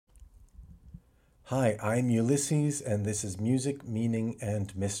Hi, I'm Ulysses, and this is Music, Meaning,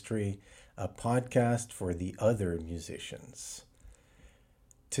 and Mystery, a podcast for the other musicians.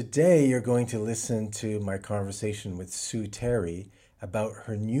 Today, you're going to listen to my conversation with Sue Terry about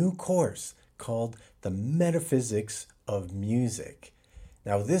her new course called The Metaphysics of Music.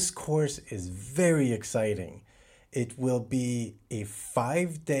 Now, this course is very exciting. It will be a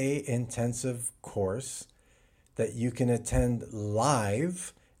 5-day intensive course that you can attend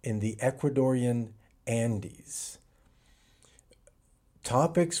live in the Ecuadorian Andes.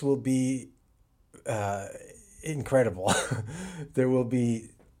 Topics will be uh, incredible. There will be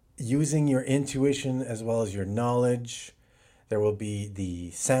using your intuition as well as your knowledge. There will be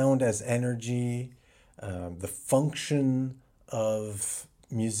the sound as energy, the function of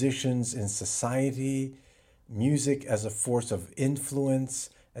musicians in society, music as a force of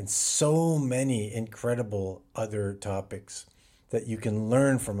influence, and so many incredible other topics that you can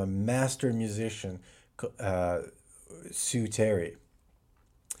learn from a master musician, uh, Sue Terry.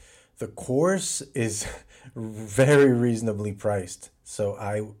 The course is very reasonably priced,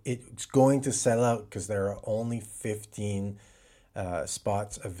 so it's going to sell out because there are only 15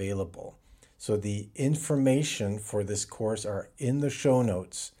 spots available. So the information for this course are in the show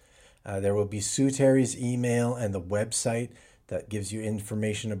notes. There will be Sue Terry's email and the website that gives you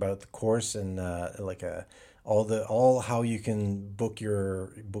information about the course and all how you can book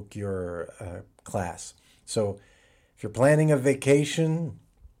your class. So if you're planning a vacation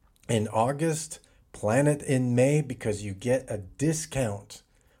in August, plan it in May because you get a discount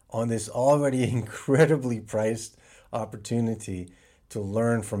on this already incredibly priced opportunity to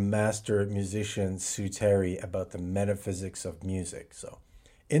learn from master musician Sue Terry about the metaphysics of music. So,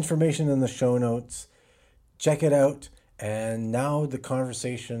 information in the show notes. Check it out. And now the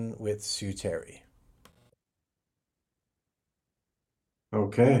conversation with Sue Terry.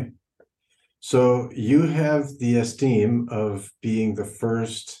 Okay. So you have the esteem of being the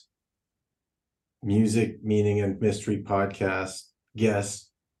first Music, Meaning, and Mystery podcast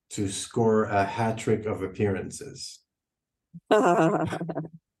guest to score a hat trick of appearances.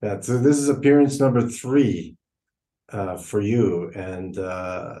 Yeah, so this is appearance number 3 for you, and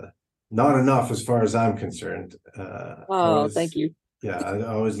not enough as far as I'm concerned. Oh, thank you. I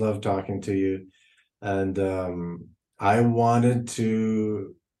always love talking to you, and I wanted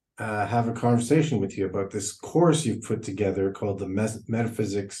to have a conversation with you about this course you've put together called the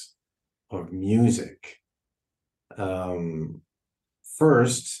Metaphysics of Music.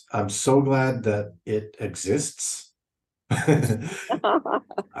 First, I'm so glad that it exists. I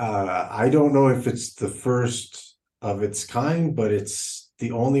don't know if it's the first of its kind, but it's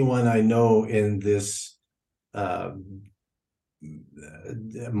the only one I know in this uh,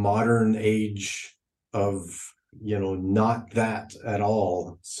 modern age of, not that at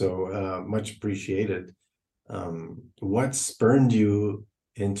all. So much appreciated. What spurned you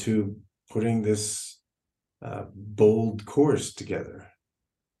into putting this bold course together?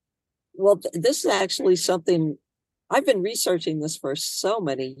 Well, this is actually something I've been researching this for so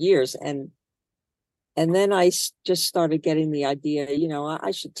many years, and then just started getting the idea.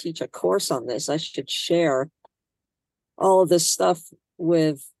 I should teach a course on this. I should share all of this stuff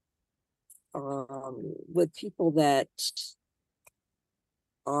with people that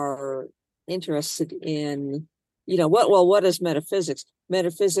are interested in, what is metaphysics?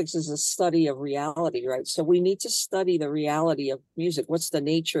 Metaphysics is a study of reality, right? So we need to study the reality of music. What's the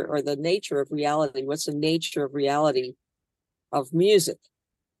nature of reality? What's the nature of reality of music?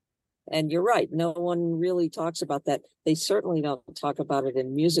 And you're right, no one really talks about that. They certainly don't talk about it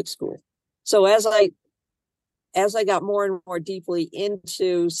in music school. So as I got more and more deeply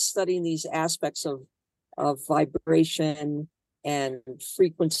into studying these aspects of vibration and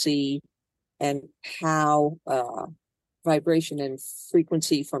frequency, and how vibration and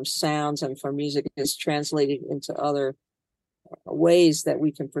frequency from sounds and from music is translated into other ways that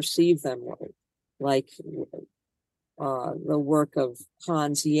we can perceive them, like the work of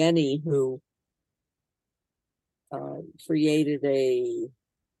Hans Jenny, who created a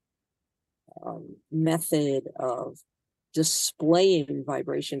method of displaying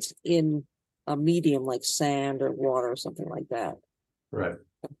vibrations in a medium like sand or water or something like that. Right.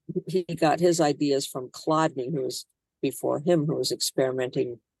 He got his ideas from Chladni, who was before him, who was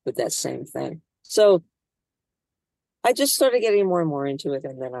experimenting with that same thing. So I just started getting more and more into it,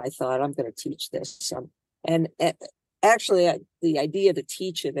 and then I thought, I'm going to teach this. And actually, the idea to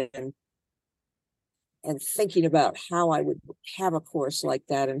teach it and thinking about how I would have a course like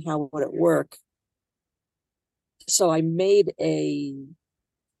that and how would it work. So I made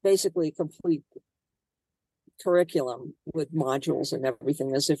basically a complete curriculum with modules and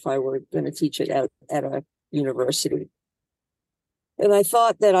everything, as if I were going to teach it at a university. And I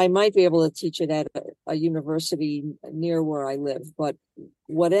thought that I might be able to teach it at a university near where I live. But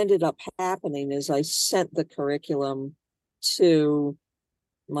what ended up happening is I sent the curriculum to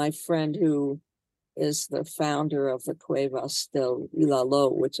my friend who is the founder of the Cuevas del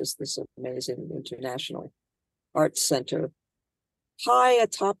Ilalo, which is this amazing international arts center, high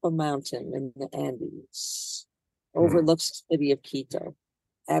atop a mountain in the Andes, overlooks the city of Quito.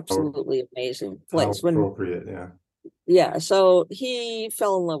 Absolutely amazing How place. appropriate, yeah. Yeah, so he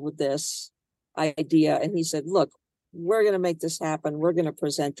fell in love with this idea and he said, look, we're going to make this happen. We're going to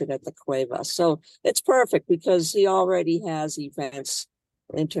present it at the Cueva. So it's perfect because he already has events,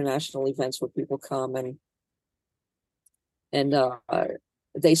 international events where people come and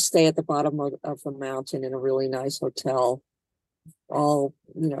they stay at the bottom of the mountain in a really nice hotel. All,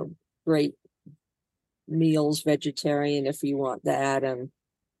 great meals, vegetarian if you want that, and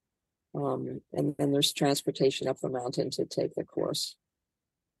then there's transportation up the mountain to take the course.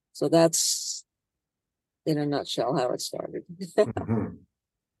 So that's in a nutshell how it started. Mm-hmm.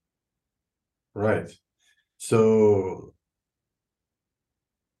 Right. So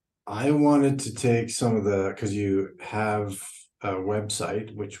I wanted to take some of because you have a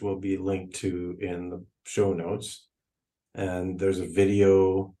website, which will be linked to in the show notes. And there's a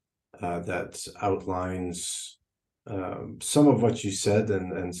video that outlines some of what you said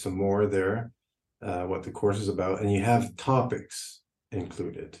and some more there, what the course is about. And you have topics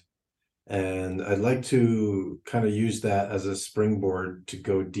included. And I'd like to kind of use that as a springboard to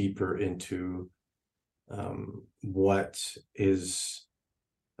go deeper into what is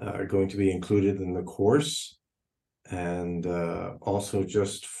going to be included in the course, and also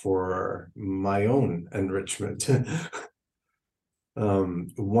just for my own enrichment.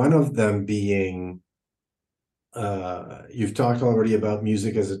 One of them being, you've talked already about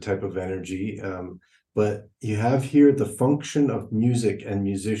music as a type of energy, but you have here the function of music and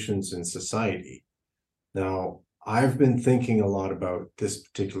musicians in society. Now, I've been thinking a lot about this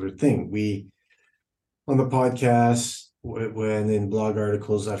particular thing. On the podcast, when in blog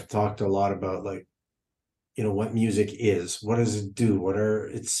articles, I've talked a lot about what music is, what does it do, what are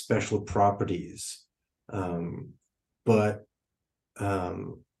its special properties. But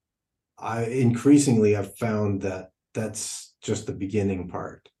I increasingly have found that that's just the beginning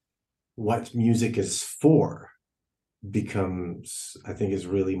part. What music is for becomes, I think, is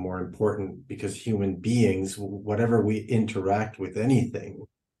really more important, because human beings, whatever we interact with anything,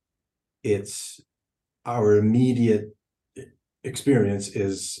 it's our immediate experience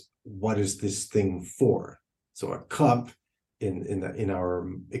is, what is this thing for? So a cup in our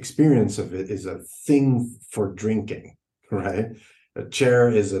experience of it is a thing for drinking, right? A chair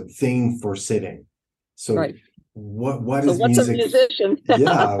is a thing for sitting. So right. What So is what's music? a musician?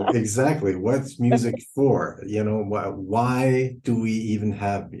 Yeah, exactly. What's music for? Why do we even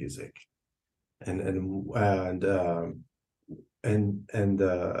have music? And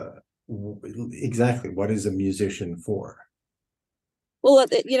exactly, what is a musician for? Well,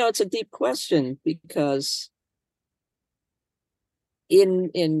 it's a deep question, because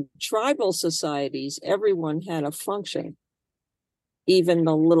in tribal societies, everyone had a function. Even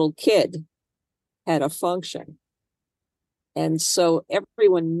the little kid had a function. And so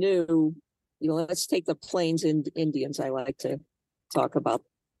everyone knew, let's take the Plains Indians. I like to talk about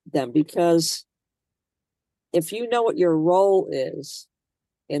them, because if you know what your role is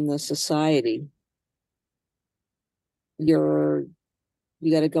in the society, you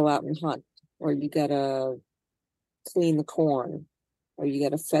got to go out and hunt, or you got to clean the corn, or you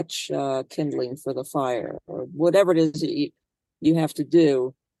got to fetch kindling for the fire, or whatever it is that you have to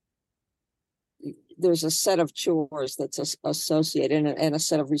do. There's a set of chores that's associated, and a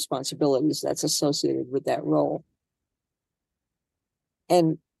set of responsibilities that's associated with that role.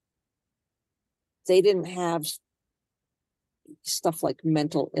 And they didn't have stuff like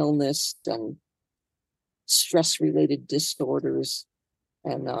mental illness and stress-related disorders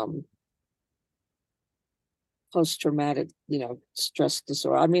and post-traumatic, stress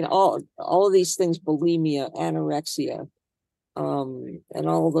disorder. I mean, all of these things, bulimia, anorexia, and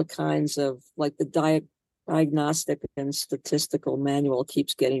all the kinds of, like, the diagnostic and statistical manual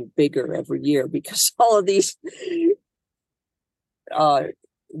keeps getting bigger every year, because all of these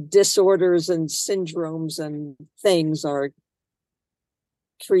disorders and syndromes and things are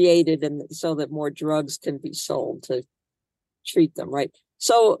created, and so that more drugs can be sold to treat them, right?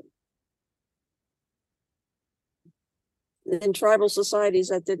 So in tribal societies,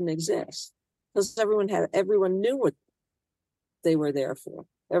 that didn't exist, because everyone knew what they were there for.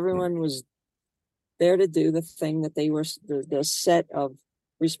 Everyone was there to do the thing that they were, the set of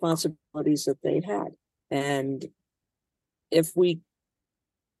responsibilities that they had. And I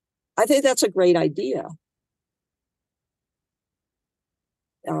think that's a great idea,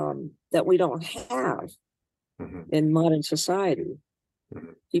 that we don't have in modern society.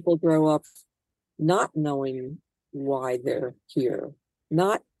 People grow up not knowing why they're here,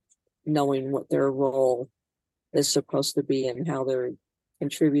 not knowing what their role is supposed to be and how they're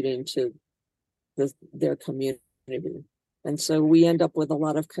contributing to their community. And so we end up with a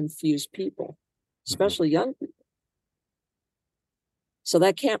lot of confused people, especially young people. So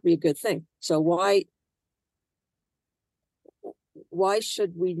that can't be a good thing. So why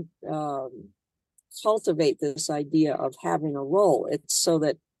should we cultivate this idea of having a role? It's so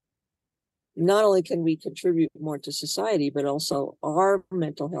that not only can we contribute more to society, but also our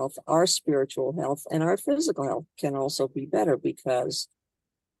mental health, our spiritual health, and our physical health can also be better because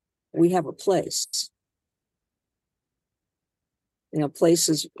we have a place. Place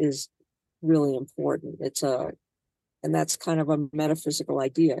is really important. And that's kind of a metaphysical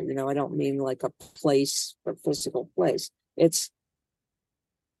idea. I don't mean like a place, a physical place. It's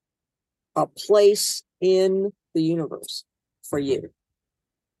a place in the universe for you.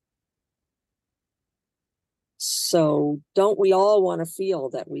 So don't we all want to feel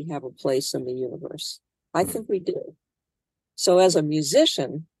that we have a place in the universe? I think we do. So as a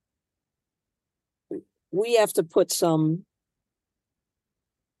musician, we have to put a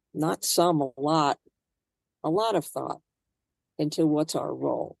lot of thought into what's our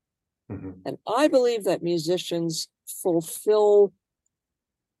role. And I believe that musicians fulfill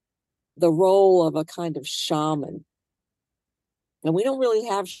the role of a kind of shaman. And we don't really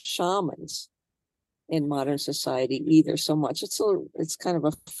have shamans in modern society either so much. It's kind of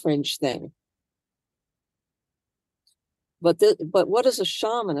a fringe thing. But what is a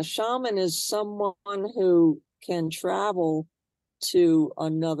shaman? A shaman is someone who can travel to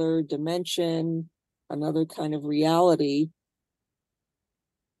another dimension, another kind of reality,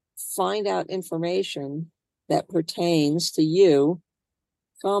 find out information that pertains to you,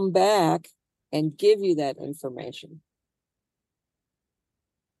 come back and give you that information.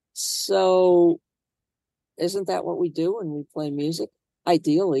 So isn't that what we do when we play music?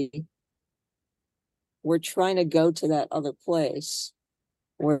 Ideally, we're trying to go to that other place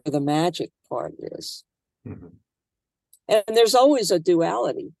where the magic part is. And there's always a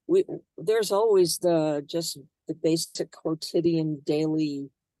duality. There's always the basic quotidian daily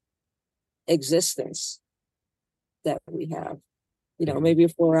existence that we have. Maybe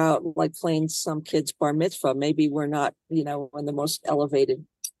if we're out like playing some kid's bar mitzvah, maybe we're not, in the most elevated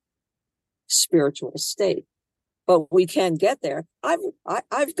spiritual state, but we can get there.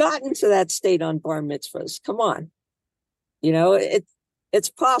 I've gotten to that state on bar mitzvahs. Come on, it's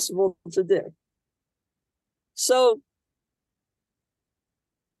possible to do. So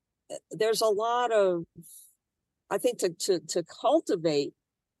there's a lot of, I think, to cultivate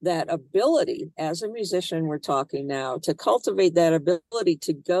that ability as a musician, we're talking now, to cultivate that ability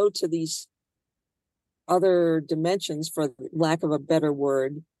to go to these other dimensions, for lack of a better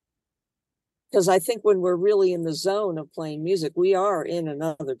word. Because I think when we're really in the zone of playing music, we are in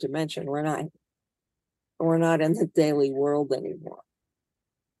another dimension. We're not in the daily world anymore.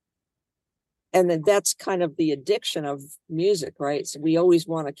 And then that's kind of the addiction of music, right? So we always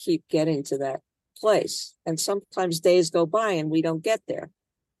want to keep getting to that place. And sometimes days go by and we don't get there.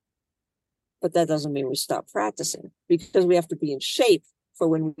 But that doesn't mean we stop practicing, because we have to be in shape for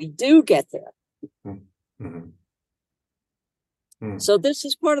when we do get there. So this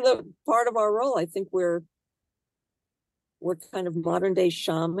is part of our role. I think we're kind of modern day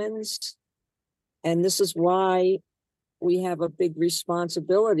shamans, and this is why we have a big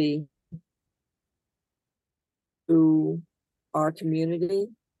responsibility to our community,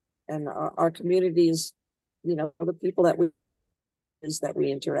 and our community is, the people that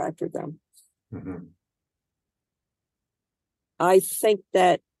we interact with them. I think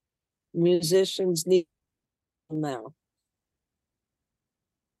that musicians need now,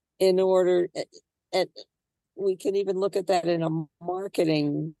 in order, and we can even look at that in a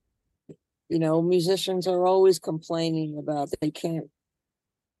marketing. Musicians are always complaining about they can't.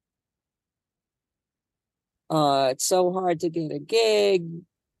 It's so hard to get a gig.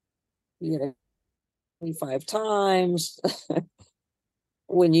 You get it 25 times.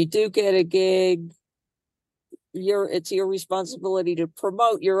 When you do get a gig, it's your responsibility to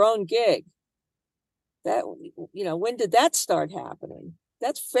promote your own gig. That, when did that start happening?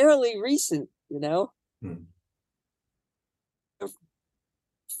 That's fairly recent,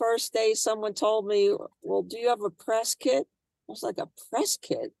 First day someone told me, well, do you have a press kit? I was like, a press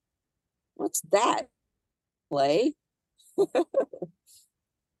kit? What's that? Play?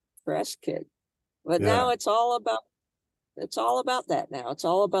 Press kit. But now Yeah. it's all about that now. It's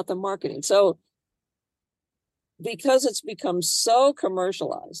all about the marketing. So because it's become so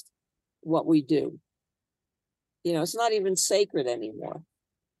commercialized, what we do, it's not even sacred anymore.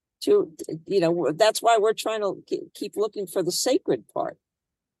 That's why we're trying to keep looking for the sacred part,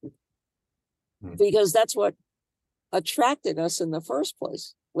 Hmm. because that's what attracted us in the first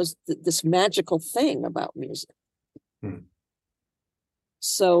place, was this magical thing about music. Hmm.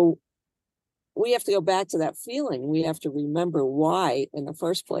 So we have to go back to that feeling. We have to remember why, in the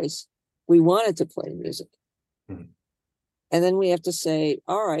first place, we wanted to play music. Hmm. And then we have to say,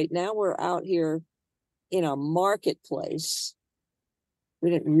 all right, now we're out here in a marketplace. We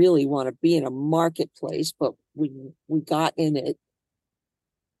didn't really want to be in a marketplace, but we got in it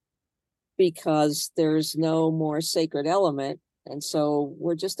because there's no more sacred element. And so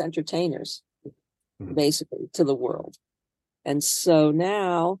we're just entertainers, Hmm. basically, to the world. And so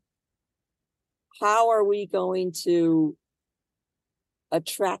now, how are we going to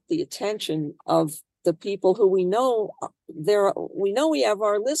attract the attention of the people who we know we have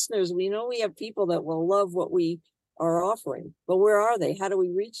our listeners, we know we have people that will love what we are offering, but where are they? How do we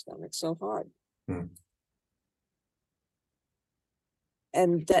reach them? It's so hard. Hmm.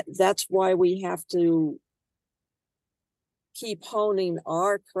 And that's why we have to keep honing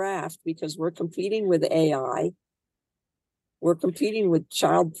our craft, because we're competing with AI, we're competing with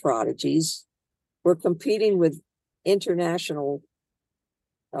child prodigies, we're competing with international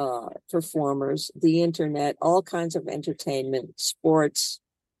performers, the internet, all kinds of entertainment, sports,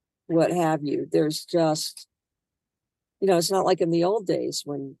 what have you. There's just, it's not like in the old days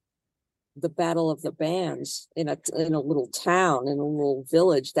when the battle of the bands in a little town, in a little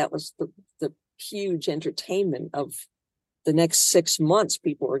village, that was the huge entertainment of the next 6 months.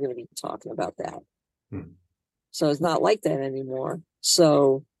 People were going to be talking about that. Hmm. So it's not like that anymore.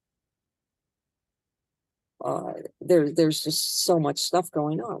 So there's just so much stuff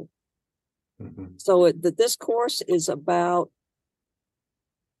going on. Hmm. So this course is about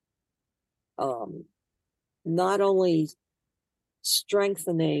not only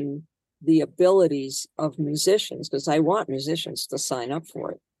strengthening the abilities of musicians, because I want musicians to sign up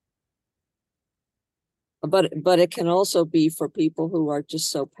for it, but it can also be for people who are just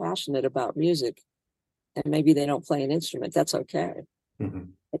so passionate about music, and maybe they don't play an instrument. That's okay,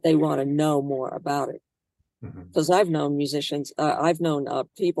 Hmm. but they want to know more about it. Hmm. Because I've known musicians, I've known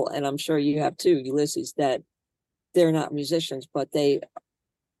people, and I'm sure you have too, Ulysses, that they're not musicians, but they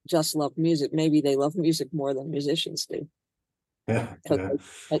just love music. Maybe they love music more than musicians do. Yeah. Because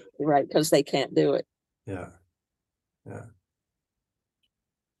Yeah. right, because they can't do it. Yeah. Yeah.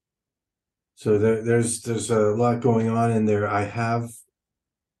 So there's a lot going on in there. I have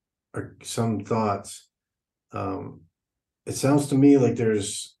some thoughts. It sounds to me like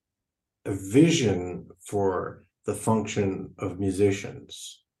there's a vision for the function of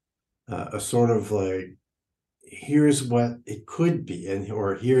musicians, a sort of like, here's what it could be,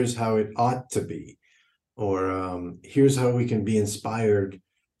 or here's how it ought to be, or here's how we can be inspired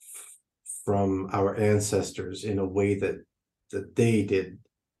from our ancestors in a way that they did,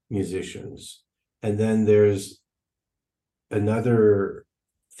 musicians. And then there's another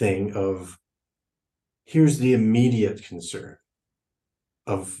thing of, here's the immediate concern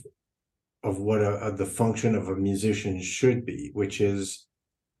of what the function of a musician should be, which is,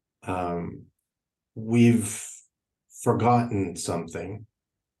 we've forgotten something.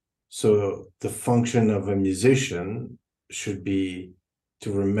 So the function of a musician should be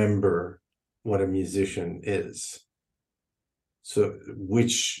to remember what a musician is. So,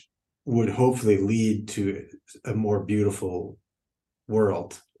 which would hopefully lead to a more beautiful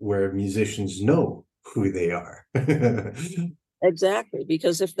world where musicians know who they are. Exactly,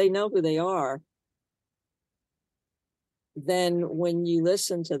 because if they know who they are, then when you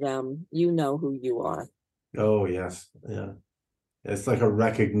listen to them, you know who you are. Oh, yes. Yeah. It's like a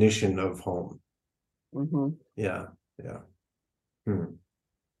recognition of home. Mm-hmm. Yeah. Yeah. Hmm.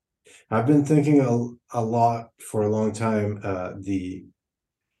 I've been thinking a lot for a long time, the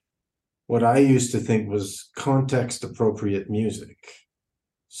what I used to think was context appropriate music.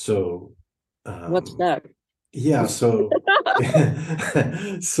 So, What's um, that? yeah, so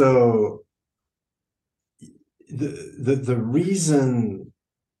so the reason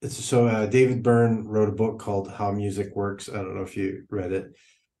it's so David Byrne wrote a book called How Music Works. I don't know if you read it.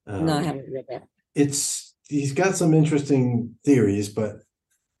 No, I Um, haven't read that. he's got some interesting theories, but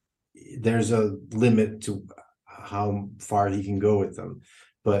there's a limit to how far he can go with them.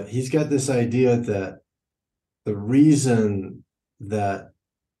 But he's got this idea that the reason that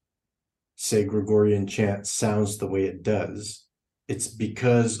say Gregorian chant sounds the way it does, it's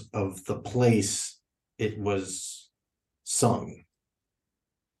because of the place it was sung.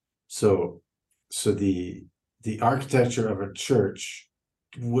 So the architecture of a church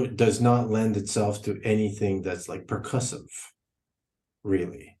does not lend itself to anything that's like percussive,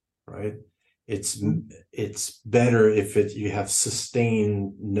 really, right? It's better if you have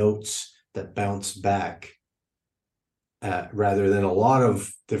sustained notes that bounce back, rather than a lot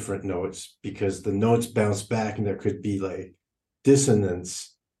of different notes, because the notes bounce back and there could be like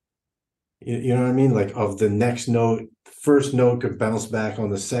dissonance. You know what I mean? Like of the next note, first note could bounce back on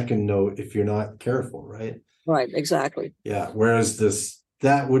the second note if you're not careful, right? Right, exactly. Yeah. Whereas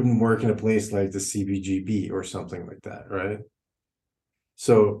that wouldn't work in a place like the CBGB or something like that, right?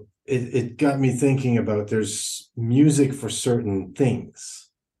 So it got me thinking about there's music for certain things.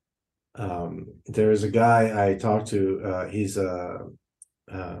 There's a guy I talked to, he's a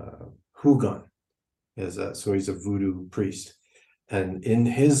Hugon, so he's a voodoo priest. And in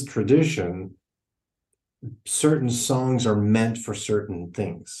his tradition, certain songs are meant for certain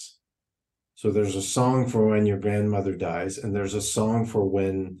things. So there's a song for when your grandmother dies, and there's a song for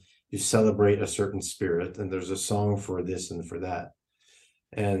when you celebrate a certain spirit, and there's a song for this and for that.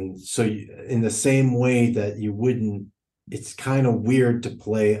 And so in the same way that you wouldn't, it's kind of weird to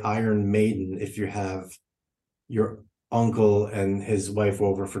play Iron Maiden if you have your uncle and his wife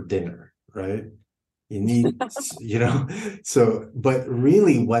over for dinner, right? You need, so, but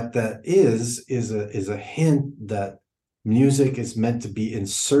really what that is a hint that music is meant to be in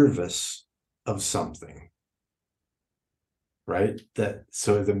service of something, right?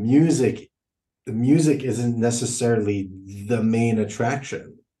 So the music isn't necessarily the main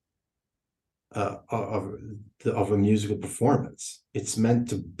attraction of a musical performance. It's meant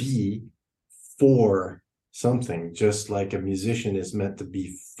to be for something, just like a musician is meant to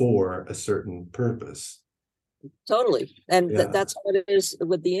be for a certain purpose. Totally. And that's what it is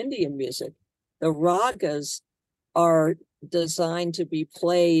with the Indian music. The ragas are designed to be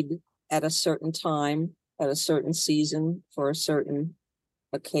played at a certain time, at a certain season, for a certain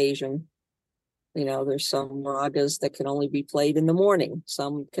occasion. There's some ragas that can only be played in the morning.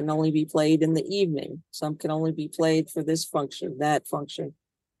 Some can only be played in the evening. Some can only be played for this function, that function.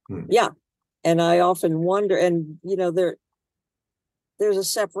 Yeah. And I often wonder, and there's a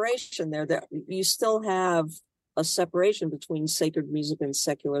separation there, that you still have a separation between sacred music and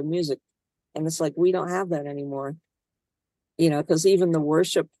secular music. And it's like, we don't have that anymore. Because even the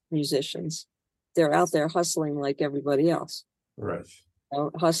worship musicians, they're out there hustling like everybody else. Right.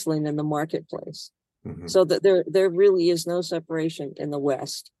 Hustling in the marketplace. So that there really is no separation in the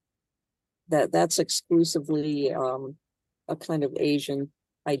West. That's exclusively a kind of Asian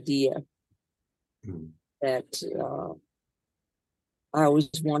idea that I always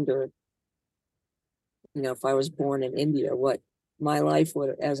wonder, if I was born in India, what my life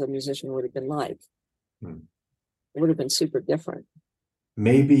would, as a musician, would have been like. It would have been super different.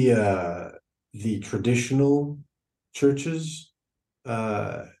 Maybe the traditional churches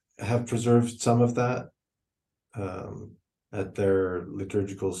have preserved some of that at their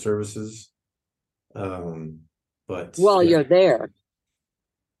liturgical services. But while you're there.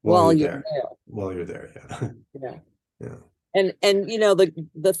 While you're there, yeah. Yeah. Yeah. And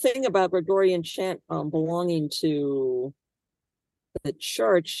the thing about Gregorian chant belonging to the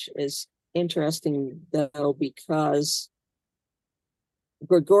church is interesting, though, because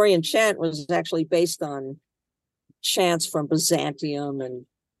Gregorian chant was actually based on chants from Byzantium and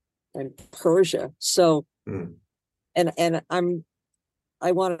Persia. So, and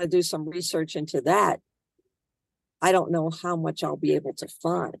I want to do some research into that. I don't know how much I'll be able to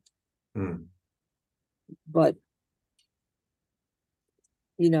find, but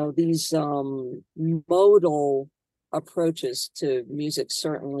these modal approaches to music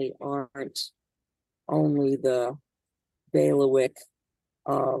certainly aren't only the bailiwick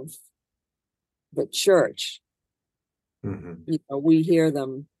of the church. We hear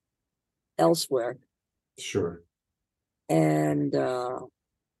them elsewhere. Sure. And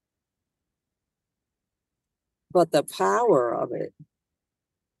but the power of it,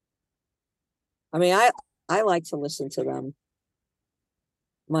 I mean, I like to listen to them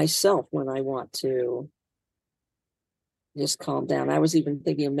myself when I want to just calm down. I was even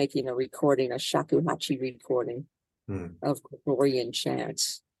thinking of making a shakuhachi recording of Gregorian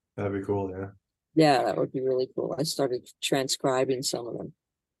chants. That'd be cool, yeah. Yeah, that would be really cool. I started transcribing some of them.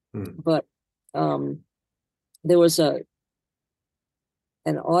 But there was an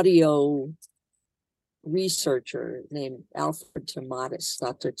audio researcher named Alfred Tomatis,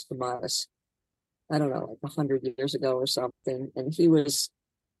 Dr. Tomatis, I don't know, like 100 years ago or something. And he was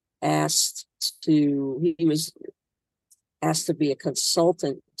he was asked to be a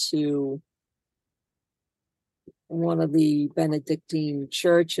consultant to one of the Benedictine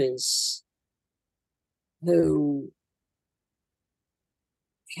churches who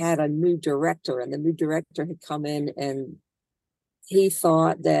had a new director, and the new director had come in, and he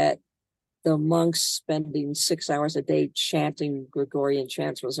thought that the monks spending 6 hours a day chanting Gregorian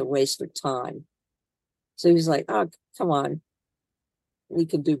chants was a waste of time. So he's like, oh, come on, we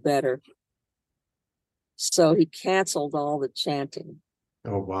can do better. So he canceled all the chanting.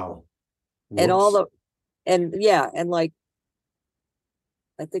 Oh, wow. And all Whoops. and like,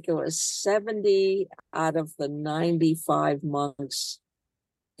 I think it was 70 out of the 95 monks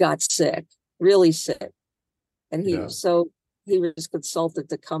got sick, really sick. And Yeah. he was consulted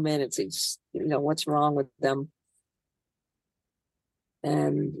to come in and see, what's wrong with them.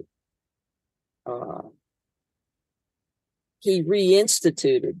 And he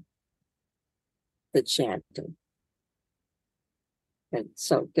reinstituted the chanting. And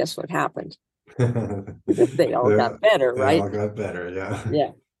so guess what happened? They all got better, They right? all got better, yeah.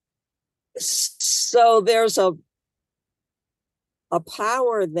 Yeah. So there's a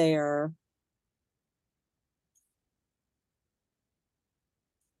power there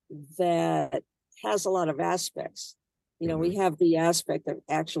that has a lot of aspects. We have the aspect of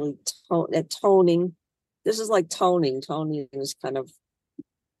actually toning. This is like toning. Toning is kind of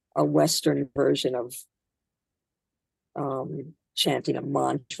a Western version of chanting a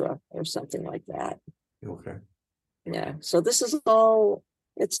mantra or something like that. Okay. Yeah. So this is all,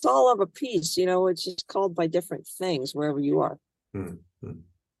 it's all of a piece, it's just called by different things wherever you are. Mm-hmm.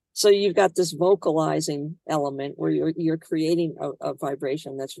 So you've got this vocalizing element where you're creating a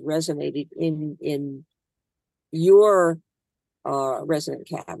vibration that's resonating in your resonant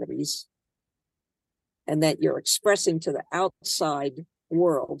cavities, and that you're expressing to the outside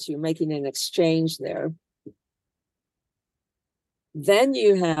world. So you're making an exchange there. Then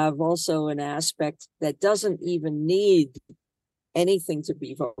you have also an aspect that doesn't even need anything to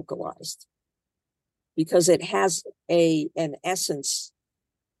be vocalized, because it has an essence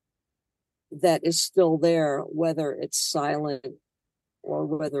that is still there, whether it's silent or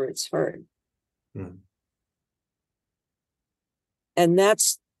whether it's heard. And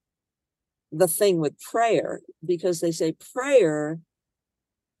that's the thing with prayer, because they say prayer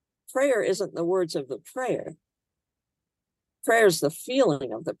isn't the words of the prayer. Prayer is the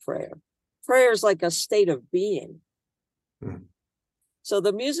feeling of the prayer. Prayer is like a state of being. So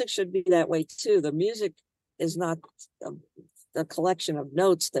the music should be that way too. The music is not a collection of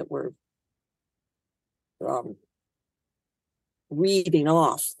notes that we're reading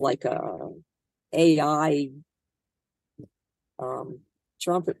off like a AI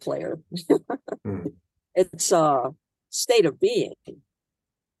trumpet player. It's a state of being.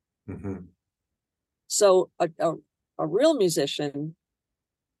 So a real musician,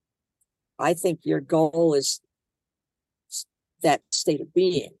 I think your goal is that state of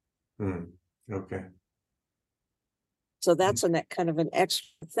being. Okay. So that's a kind of an extra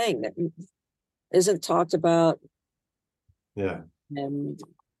thing that isn't talked about. Yeah. And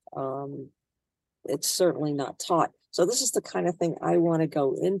it's certainly not taught. So this is the kind of thing I want to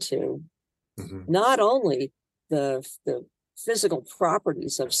go into. Not only the physical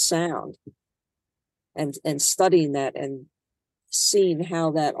properties of sound and studying that and seeing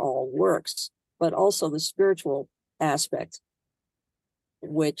how that all works, but also the spiritual aspect,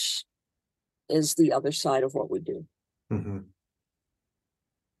 which is the other side of what we do.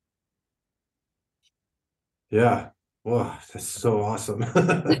 Yeah. Wow, that's so awesome.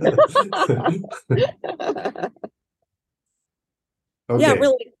 Okay. Yeah,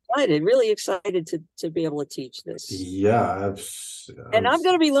 really excited to be able to teach this. Yeah. And I'm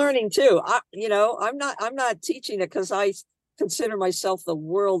going to be learning too. I'm not teaching it because I consider myself the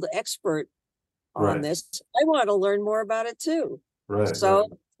world expert on this. I want to learn more about it too. So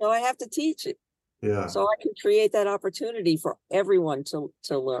I have to teach it. Yeah. So I can create that opportunity for everyone to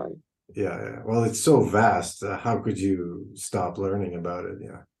learn. Yeah. Well, it's so vast. How could you stop learning about it?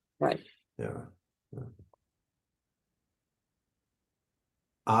 Yeah. Right. Yeah.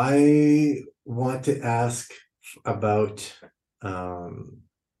 I want to ask about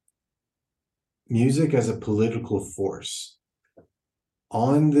music as a political force.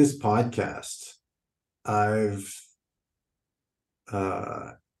 On this podcast, I've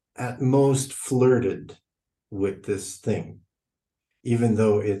at most flirted with this thing, even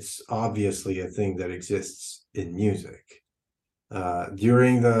though it's obviously a thing that exists in music.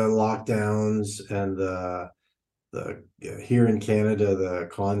 During the lockdowns and the here in Canada, the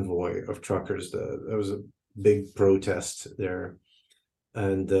convoy of truckers, there was a big protest there.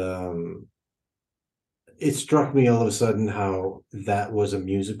 And it struck me all of a sudden how that was a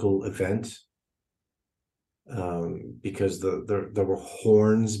musical event, because there were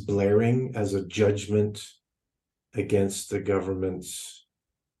horns blaring as a judgment against the government's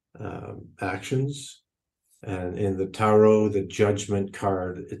actions. And in the tarot, the judgment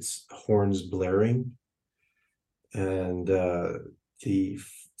card, it's horns blaring. And the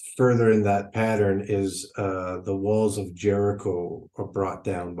further in that pattern is the walls of Jericho are brought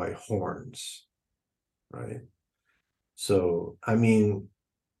down by horns, right? So, I mean,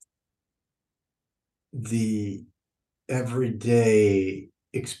 the everyday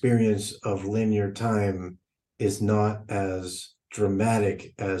experience of linear time is not as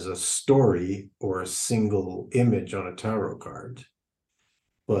dramatic as a story or a single image on a tarot card.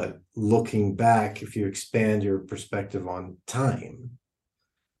 But looking back, if you expand your perspective on time,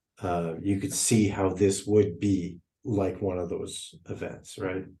 you could see how this would be like one of those events,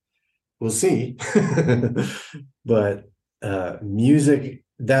 right? We'll see. But music,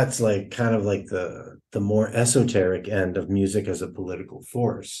 that's like kind of like the more esoteric end of music as a political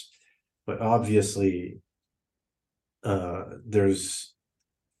force. But obviously, there's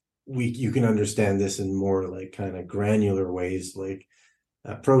you can understand this in more like kind of granular ways, like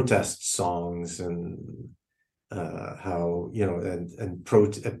protest songs, and how, you know, and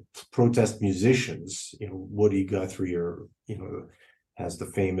protest musicians. You know, Woody Guthrie, or, you know, has the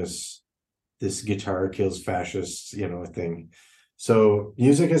famous "this guitar kills fascists," you know, thing. So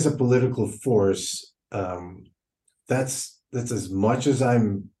music as a political force, that's as much as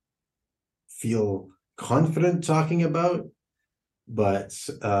I'm feel confident talking about. But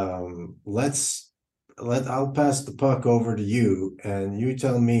I'll pass the puck over to you, and you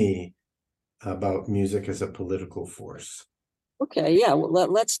tell me about music as a political force. Okay, yeah, well,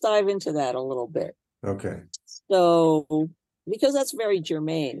 let's dive into that a little bit. Okay. So, because that's very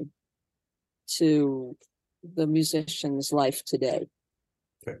germane to the musician's life today.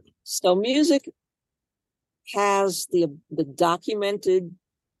 Okay. So music has the documented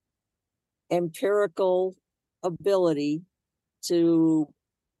empirical ability to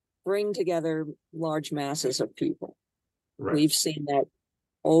bring together large masses of people. Right. We've seen that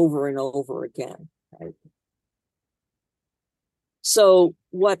over and over again, right? So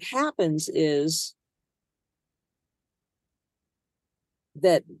what happens is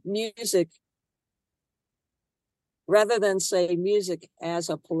that music, rather than say music as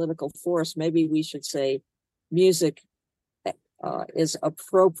a political force, maybe we should say music is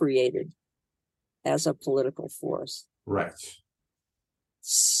appropriated as a political force. Right.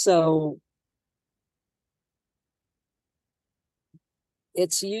 So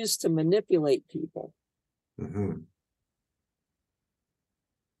it's used to manipulate people. Mm-hmm.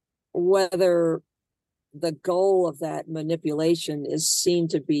 Whether the goal of that manipulation is seen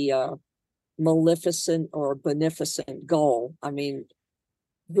to be a maleficent or beneficent goal, I mean,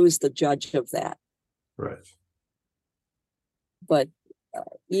 who's the judge of that? Right. But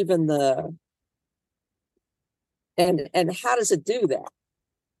even the and how does it do that?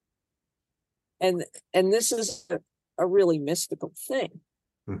 And this is a really mystical thing,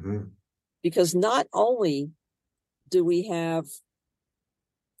 Mm-hmm. because not only do we have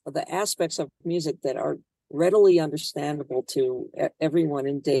the aspects of music that are readily understandable to everyone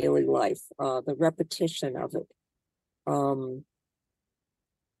in daily life, the repetition of it,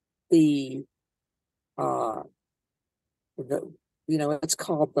 the uh, the you know, it's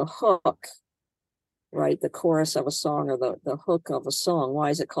called the hook, right? The chorus of a song, or the hook of a song. Why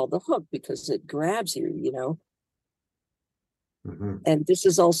is it called the hook? Because it grabs you, you know. Mm-hmm. And this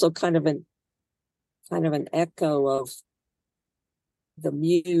is also kind of an echo of the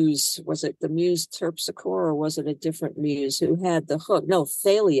muse. Was it the muse Terpsichore, or was it a different muse who had the hook? No,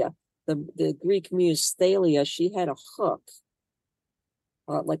 Thalia, the Greek muse Thalia. She had a hook,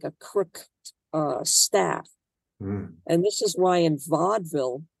 like a crook staff. Mm. And this is why in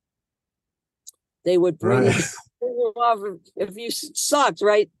vaudeville they would bring Right. you if you sucked,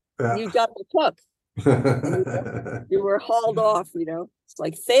 right? Yeah. You got the hook. You were hauled off, you know. It's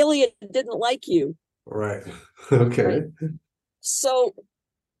like Thalia didn't like you. Right. Okay. Right? So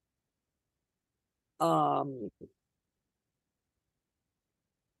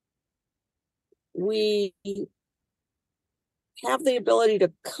we have the ability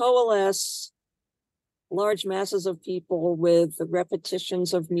to coalesce large masses of people with the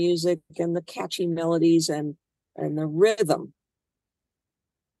repetitions of music and the catchy melodies and the rhythm.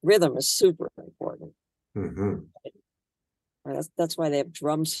 Rhythm is super important. Mm-hmm. That's why they have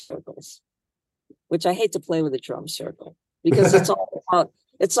drum circles, which I hate to play with a drum circle, because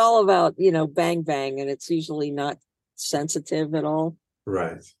it's all about, you know, bang bang, and it's usually not sensitive at all.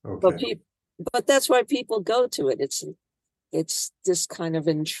 Right. But Okay. people, but that's why people go to it. It's this kind of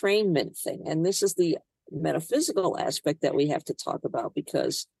entrainment thing, and this is the metaphysical aspect that we have to talk about,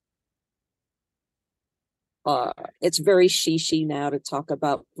 because it's very shishi now to talk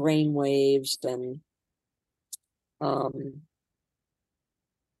about brain waves and um,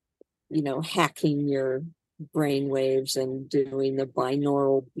 hacking your brain waves and doing the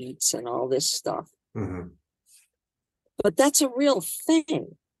binaural beats and all this stuff. Mm-hmm. But that's a real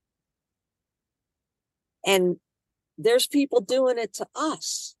thing. And there's people doing it to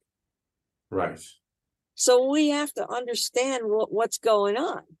us. Right. So we have to understand what's going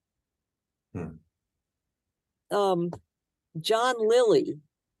on. John Lilly,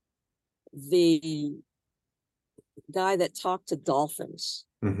 the guy that talked to dolphins,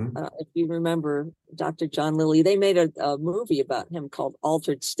 if you remember Dr. John Lilly, they made a movie about him called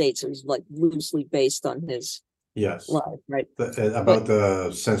Altered States. It was like loosely based on his Yes. life, right? About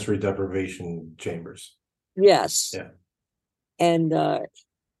the sensory deprivation chambers. Yes. Yeah. And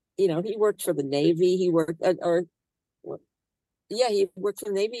he worked for the Navy. He worked he worked for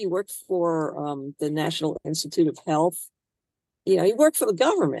the Navy. He worked for the National Institute of Health. He worked for the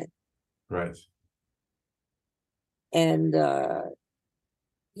government. Right. And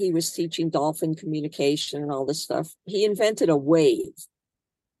he was teaching dolphin communication and all this stuff. He invented a wave.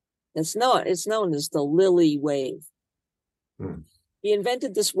 It's known as the Lilly wave. He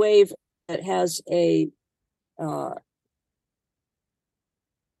invented this wave that has the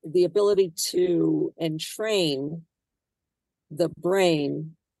ability to entrain the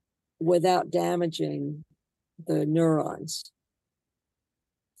brain without damaging the neurons.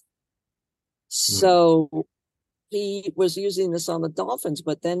 So he was using this on the dolphins,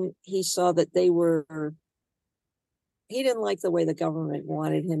 but then he saw that he didn't like the way the government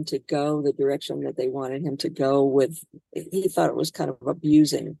wanted him to go, the direction that they wanted him to go with. He thought it was kind of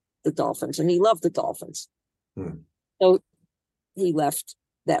abusing the dolphins, and he loved the dolphins. So he left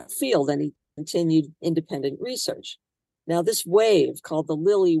that field and he continued independent research. Now, this wave called the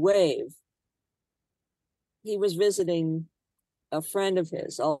Lilly wave, he was visiting a friend of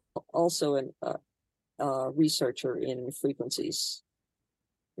his, also a researcher in frequencies.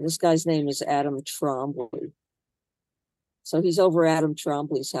 And this guy's name is Adam Trombley. So he's over at Adam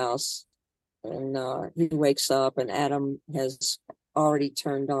Trombley's house, and he wakes up, and Adam has already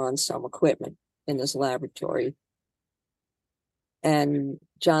turned on some equipment in his laboratory. And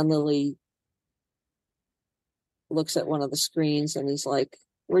John Lilly looks at one of the screens and he's like,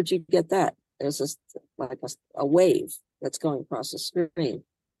 "Where'd you get that?" There's this like a wave that's going across the screen.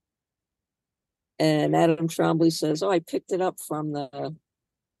 And Adam Trombley says, "Oh, I picked it up from the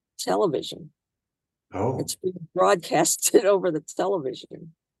television. Oh. It's being broadcasted over the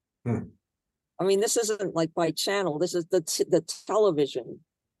television." I mean, this isn't like by channel. This is the television.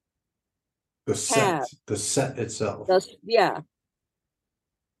 The set itself. Yeah.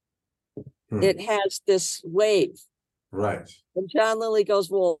 It has this wave. Right. And John Lilly goes,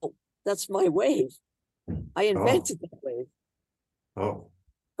 "Well, that's my wave. I invented that wave."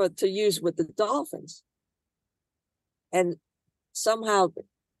 But to use with the dolphins. And somehow,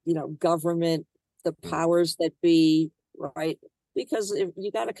 government, the powers that be, right? Because if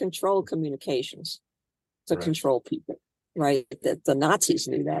you got to control communications to control people, right? That the Nazis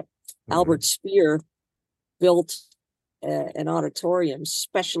knew that. Albert Speer built an auditorium,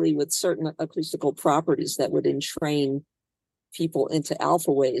 especially with certain acoustical properties that would entrain people into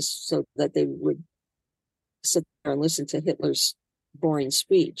alpha waves so that they would sit there and listen to Hitler's boring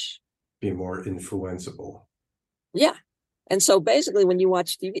speech. Be more influenceable. Yeah. And so basically when you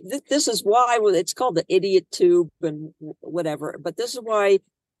watch TV, this is why it's called the idiot tube and whatever, but this is why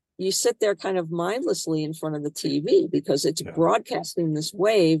you sit there kind of mindlessly in front of the TV, because it's broadcasting this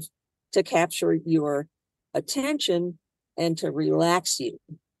wave to capture your attention and to relax you.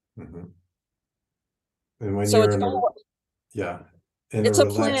 And when So you're it's in it's a a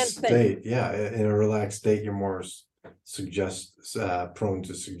relaxed planned state, in a relaxed state, you're more prone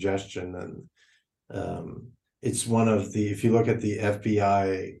to suggestion, and it's one of the, if you look at the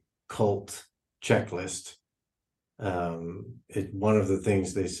FBI cult checklist, one of the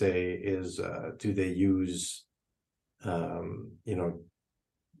things they say is, do they use,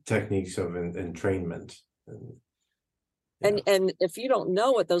 techniques of entrainment? And if you don't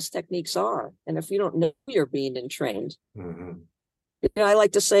know what those techniques are, and if you don't know you're being entrained, I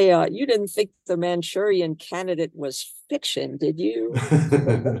like to say, you didn't think the Manchurian Candidate was fiction, did you?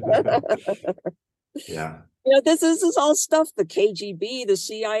 Yeah. This is all stuff the KGB, the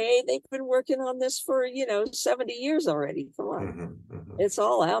CIA, they've been working on this for 70 years already. Come on. It's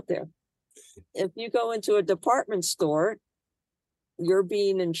all out there. If you go into a department store, you're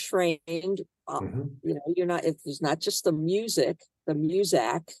being entrained. Mhm. You're not. It's not just the music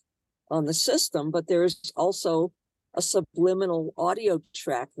on the system, but there's also a subliminal audio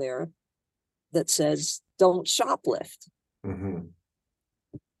track there that says don't shoplift. Mhm.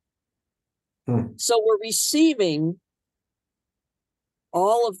 Hmm. So we're receiving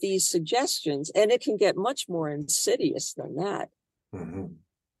all of these suggestions, and it can get much more insidious than that. Mhm.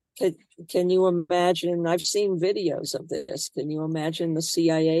 Can, can you imagine? I've seen videos of this. Can you imagine the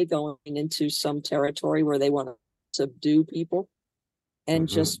CIA going into some territory where they want to subdue people and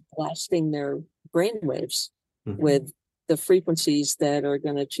Mhm. just blasting their brainwaves Mhm. with the frequencies that are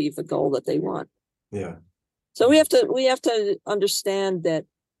going to achieve the goal that they want? Yeah. So we have to understand that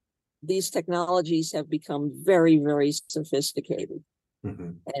these technologies have become very, very sophisticated.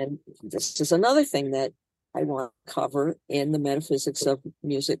 Mhm. And this is another thing that I want to cover in the Metaphysics of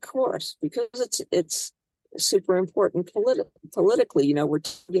Music course, because it's super important politically. We're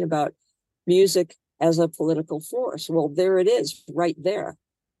talking about music as a political force. Well, there it is, right there.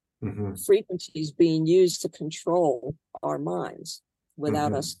 Mhm. Frequencies being used to control our minds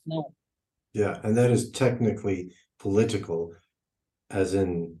without Mhm. us knowing. Yeah, and that is technically political, as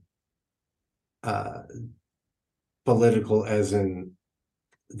in uh, political, as in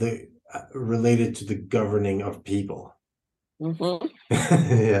the related to the governing of people. Mm-hmm.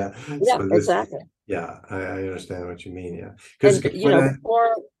 Yeah. Yeah, So this, exactly. yeah, I understand what you mean. Yeah, because And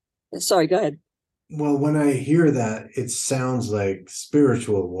before, sorry, go ahead. when I hear that, it sounds like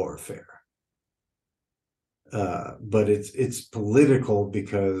spiritual warfare. But it's political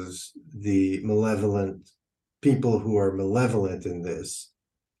because the malevolent people who are malevolent in this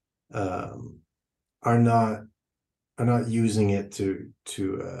um, are not using it to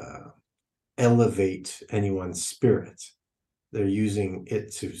elevate anyone's spirit. They're using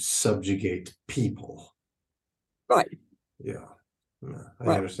it to subjugate people. Right, Yeah, yeah, I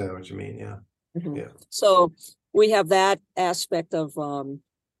right. understand what you mean. Yeah, Mhm. yeah. So we have that aspect of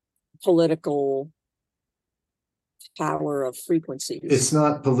political power of It's frequencies.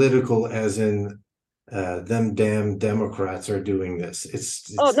 not political as in them damn Democrats are doing this.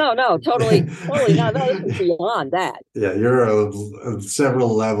 Oh, It's no, no, totally, totally. No, no, this is beyond that. yeah, you're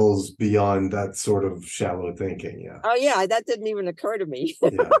several levels beyond that sort of shallow thinking. Yeah, Oh, yeah, that didn't even occur to me.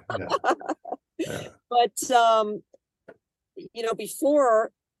 yeah, yeah, yeah. But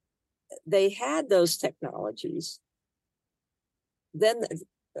before they had those technologies, then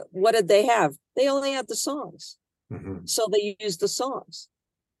what did they have? They only had the songs. Hmm. So they used the songs.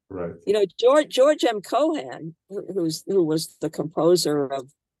 Right. George M. Cohan, who was the composer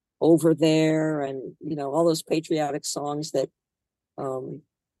of Over There, and all those patriotic songs that um,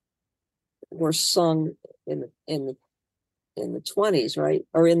 were sung in the 20s, right?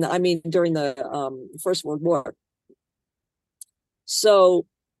 Or during the First World War. So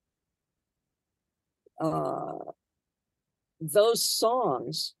uh, those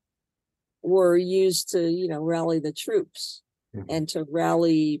songs were used to rally the troops Hmm. and to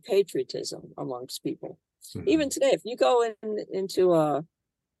rally patriotism amongst people. Even Hmm. today, if you go into a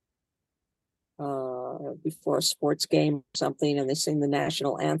before a sports game or something, and they sing the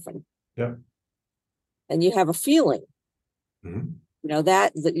national anthem, Yeah. and you have a feeling, Hmm.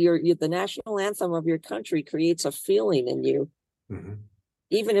 that the national anthem of your country creates a feeling in you, Hmm.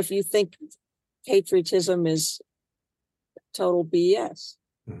 even if you think patriotism is total BS.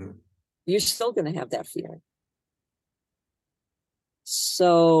 Hmm. You're still going to have that feeling.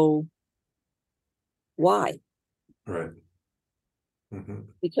 So why? Right. Hmm.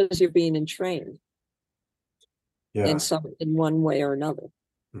 Because you're being entrained Yeah. in one way or another.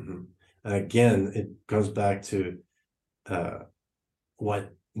 Hmm. And again, it goes back to uh,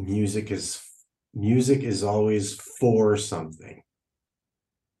 what music is. Music is always for something.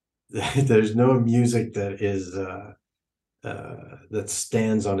 There's no music that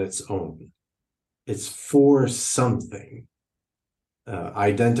stands on its own. It's for something.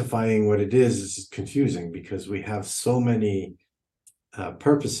 Identifying what it is confusing because we have so many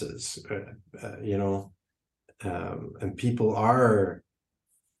purposes, and people are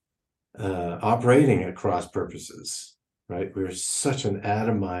operating at cross purposes, right? We're such an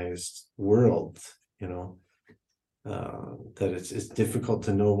atomized world, you know, that it's difficult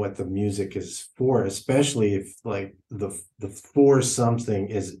to know what the music is for, especially if like the for something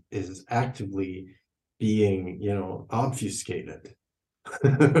is actively being, obfuscated,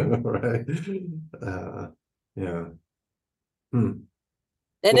 right? Uh, yeah. Hmm.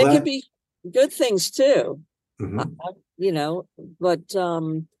 And Well, it could that. be good things too, Mhm. but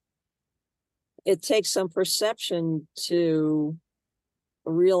it takes some perception to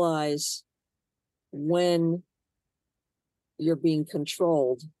realize when you're being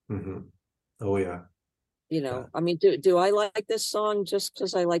controlled. Mm-hmm. Oh yeah. I mean, do I like this song just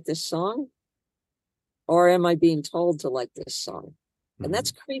because I like this song? Or am I being told to like this song? And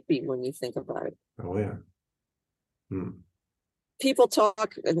that's creepy when you think about it. Oh yeah. People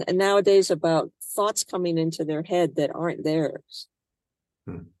talk nowadays about thoughts coming into their head that aren't theirs.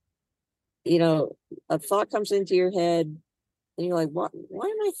 A thought comes into your head and you're like, why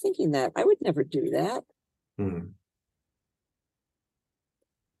am I thinking that? I would never do that.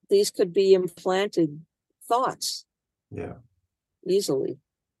 These could be implanted thoughts. Yeah. Easily.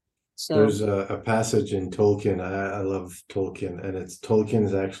 So there's a passage in Tolkien. I love Tolkien, and Tolkien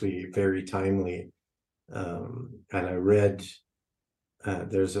is actually very timely. And I read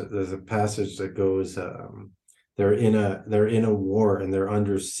there's a passage that goes they're in a war and they're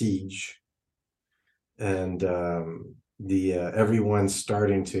under siege, and the everyone's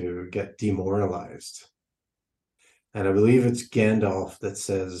starting to get demoralized, and I believe it's Gandalf that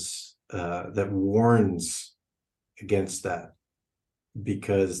says that warns against that,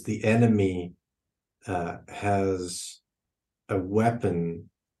 because the enemy has a weapon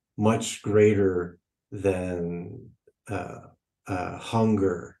much greater than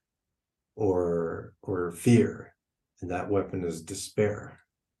hunger or fear, and that weapon is despair.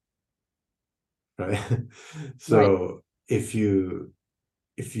 Right. So right. if you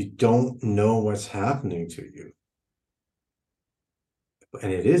don't know what's happening to you,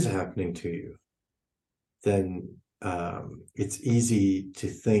 and it is happening to you, then it's easy to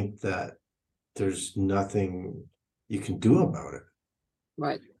think that there's nothing you can do about it.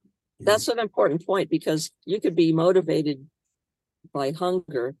 Right. That's an important point, because you could be motivated by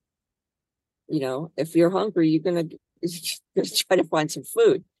hunger. If you're hungry, you're gonna try to find some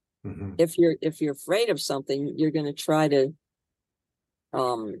food. If you're afraid of something, you're gonna try to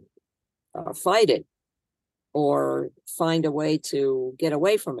fight it or find a way to get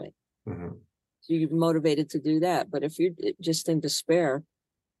away from it. So you're motivated to do that. But if you're just in despair,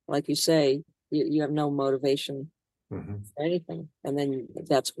 like you say, you have no motivation for anything, and then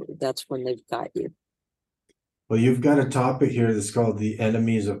that's when they've got you. Well, you've got a topic here that's called the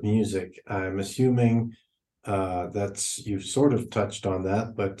enemies of music. I'm assuming you've sort of touched on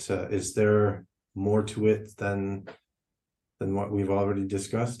that, but is there more to it than what we've already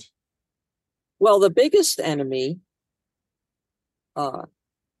discussed? Well, the biggest enemy,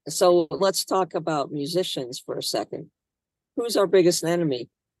 so let's talk about musicians for a second. Who's our biggest enemy?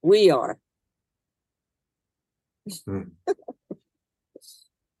 We are.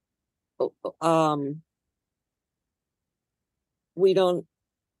 We don't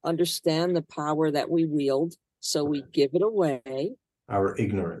understand the power that we wield, so we give it away. Our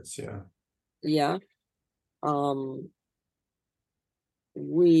ignorance, yeah. Yeah.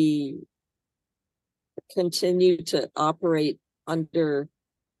 We continue to operate under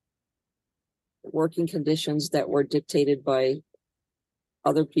working conditions that were dictated by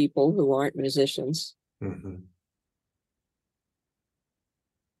other people who aren't musicians.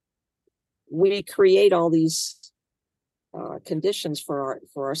 We create all these conditions for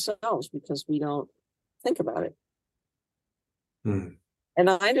ourselves because we don't think about it. And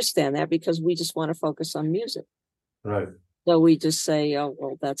I understand that, because we just want to focus on music. Right. So we just say, oh,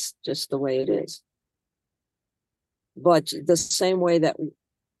 well, that's just the way it is. But the same way that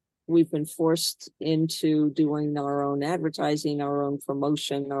we've been forced into doing our own advertising, our own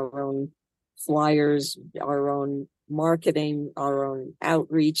promotion, our own flyers, our own marketing, our own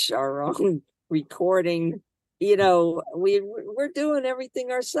outreach, our own recording, we're doing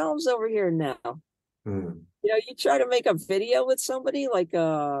everything ourselves over here now. You try to make a video with somebody, like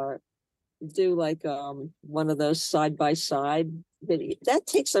do like one of those side by side video. That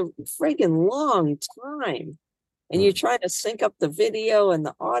takes a friggin' long time. And you're trying to sync up the video and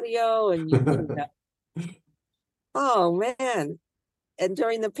the audio, and oh man. And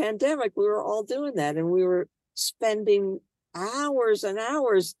during the pandemic, we were all doing that, and we were spending hours and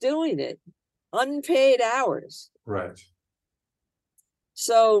hours doing it, unpaid hours. Right.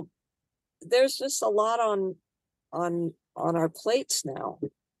 So there's just a lot on our plates now.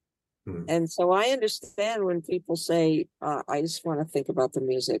 And so I understand when people say, I just want to think about the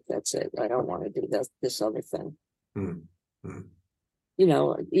music. That's it. I don't want to do this other thing.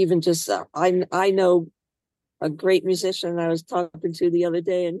 Even just, I know a great musician I was talking to the other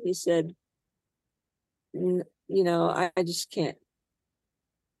day, and he said, I just can't.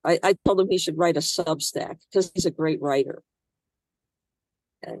 I told him he should write a Substack because he's a great writer.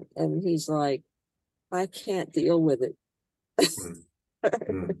 And he's like, I can't deal with it.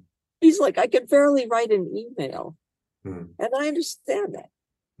 He's like, I can barely write an email. And I understand that.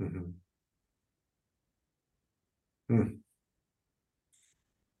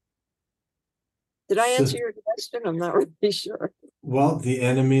 Did I So, answer your question? I'm not really sure. well, the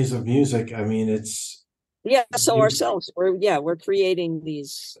enemies of music, I mean, Yeah, so you, ourselves, we're creating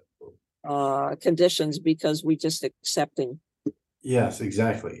these conditions because we just accepting. yes,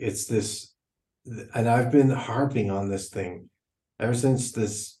 exactly. It's this, and I've been harping on this thing ever since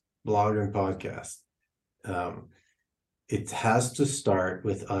this blog and podcast. Um, it has to start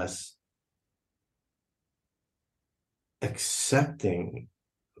with us accepting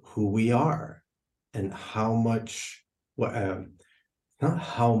who we are and how much, what, not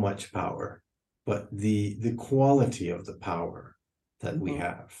how much power, but the quality of the power that we Mhm.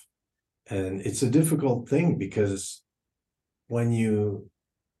 have. And it's a difficult thing because when you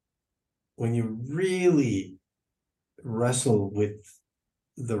really wrestle with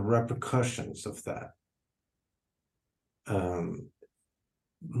the repercussions of that, um,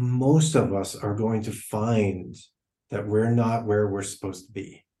 most of us are going to find that we're not where we're supposed to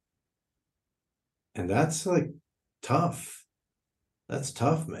be. And that's like tough. That's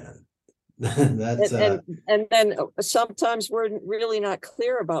tough, man. That's And then sometimes we're really not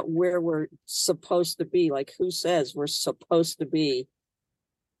clear about where we're supposed to be. Like who says we're supposed to be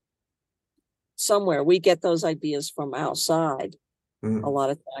somewhere? We get those ideas from outside a lot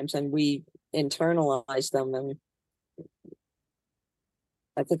of times, and we internalize them. And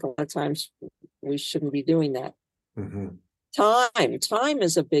I think a lot of times we shouldn't be doing that. mm-hmm, Time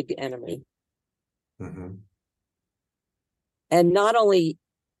is a big enemy, mm-hmm, and not only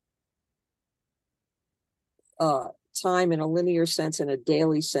uh, time in a linear sense, in a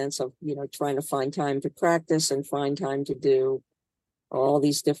daily sense of trying to find time to practice and find time to do all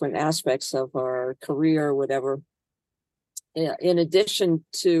these different aspects of our career, whatever. In addition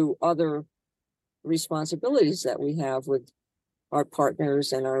to other responsibilities that we have with our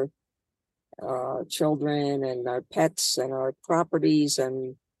partners and our children and our pets and our properties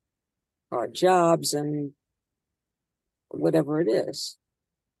and our jobs and whatever it is.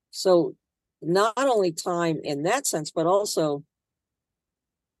 So not only time in that sense, but also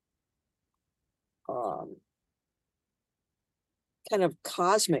um, kind of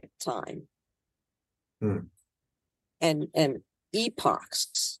cosmic time mm. and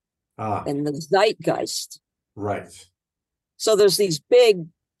epochs Ah, and the zeitgeist. right. So there's these big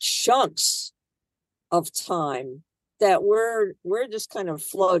chunks of time that we're just kind of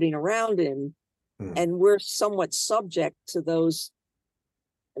floating around in, Mm, and we're somewhat subject to those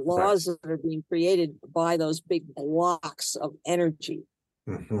right. laws that are being created by those big blocks of energy,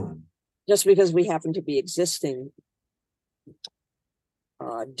 Mm-hmm, just because we happen to be existing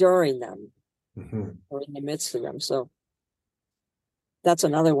during them mm-hmm. or in the midst of them. So that's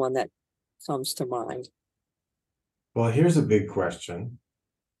another one that comes to mind. Well, here's a big question,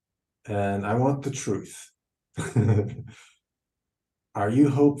 and I want the truth. Are you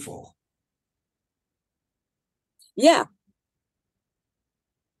hopeful? Yeah,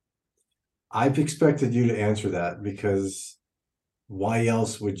 I've expected you to answer that because why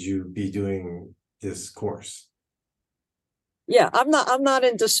else would you be doing this course? yeah. I'm not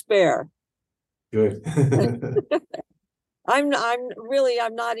in despair. Good. I'm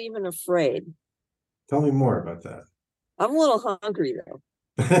not even afraid. Tell me more about that. I'm a little hungry though.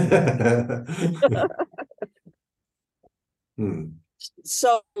 Hmm.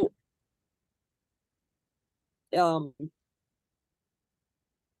 So um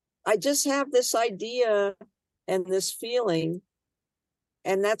I just have this idea and this feeling,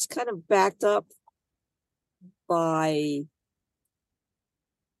 and that's kind of backed up by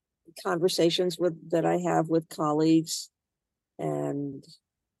conversations with that I have with colleagues and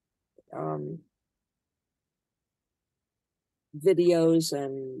um, videos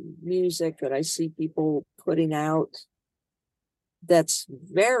and music that I see people putting out. That's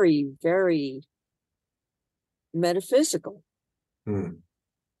very, very metaphysical. Hmm.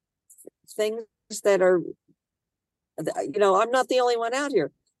 Things that are, I'm not the only one out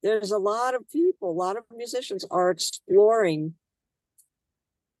here. There's a lot of people, a lot of musicians are exploring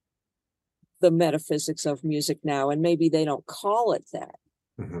the metaphysics of music now, and maybe they don't call it that,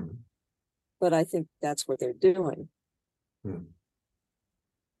 Mm-hmm. but I think that's what they're doing. Hmm.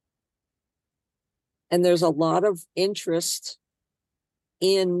 And there's a lot of interest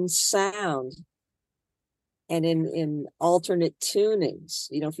in sound and in alternate tunings.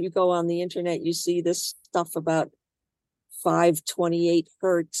 If you go on the internet, you see this stuff about 528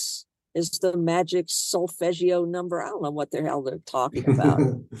 hertz is the magic solfeggio number. I don't know what the hell they're talking about.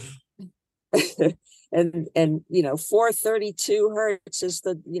 and 432 hertz is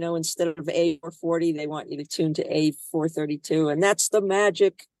the, instead of A440, they want you to tune to A432, and that's the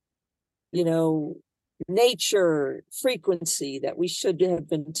magic, you know nature frequency that we should have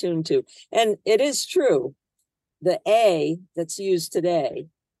been tuned to. And it is true, the A that's used today,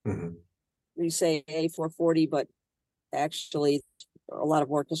 we say A440, but actually a lot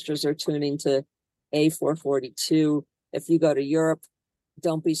of orchestras are tuning to A442. If you go to Europe,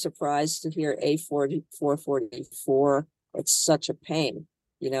 don't be surprised to hear A444. It's such a pain.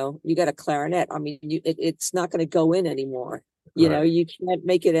 You got a clarinet. I mean, it's not going to go in anymore. Right. You can't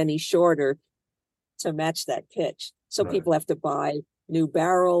make it any shorter to match that pitch. So Right. people have to buy new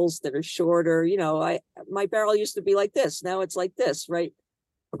barrels that are shorter. My barrel used to be like this. Now it's like this, right?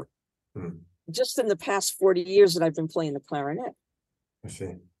 Just in the past 40 years that I've been playing the clarinet. I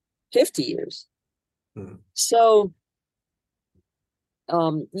see. 50 years. So,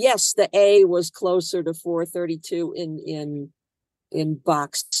 yes, the A was closer to 432 in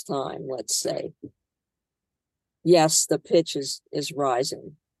box time, let's say. Yes, the pitch is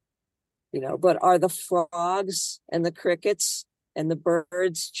rising. But are the frogs and the crickets and the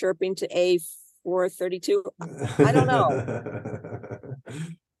birds chirping to A432? I don't know.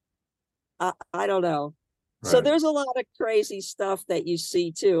 I don't know. So Right. there's a lot of crazy stuff that you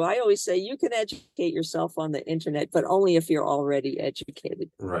see too. I always say you can educate yourself on the internet, but only if you're already educated.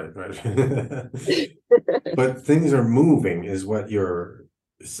 Right. But things are moving is what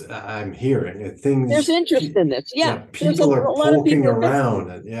I'm hearing. There's interest in this. Yeah. There's a People are lot of poking people. around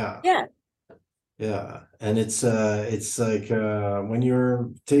and Yeah. Yeah. And it's like when you're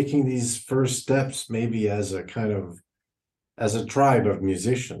taking these first steps, maybe as a tribe of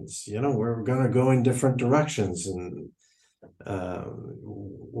musicians, we're gonna go in different directions, and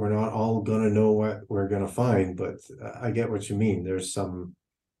we're not all gonna know what we're gonna find, but I get what you mean. There's some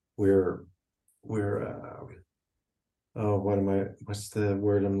we're oh, what's the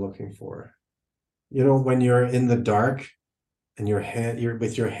word I'm looking for? When you're in the dark and you're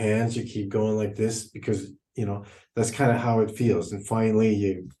with your hands, you keep going like this because that's kind of how it feels, and finally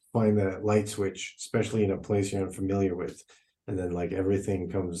you find that light switch, especially in a place you're unfamiliar with, and then like everything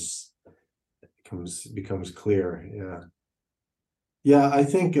becomes clear. Yeah, I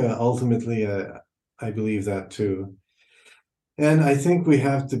think ultimately I believe that too, and I think we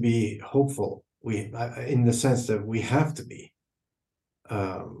have to be hopeful, in the sense that we have to be,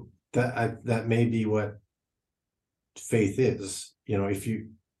 that may be what faith is. If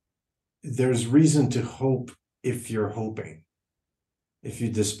there's reason to hope. If you're hoping, if you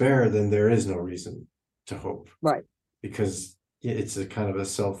despair, then there is no reason to hope, right? Because it's a kind of a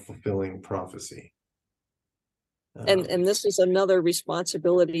self-fulfilling prophecy. And this is another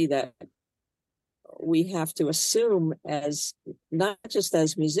responsibility that we have to assume, as not just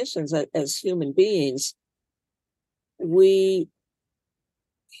as musicians, as human beings. We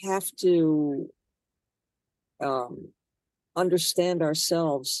have to understand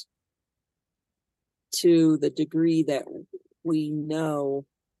ourselves to the degree that we know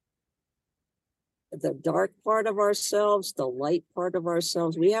the dark part of ourselves, the light part of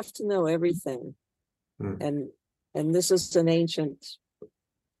ourselves. We have to know everything. And this is an ancient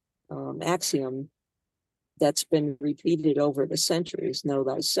axiom that's been repeated over the centuries: know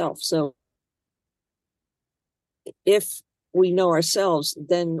thyself. So if we know ourselves,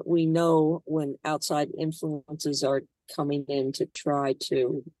 then we know when outside influences are coming in to try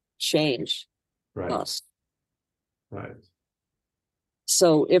to change us. Right.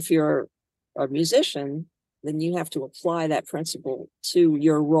 So if you're a musician, then you have to apply that principle to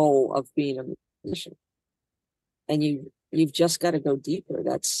your role of being a musician. And you've just got to go deeper.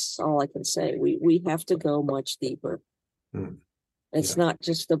 That's all I can say. We have to go much deeper. It's not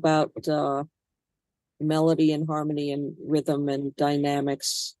just about melody and harmony and rhythm and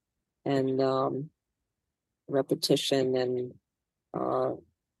dynamics and repetition and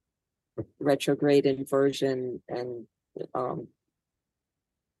retrograde inversion and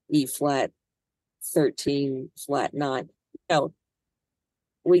E flat 13 flat 9.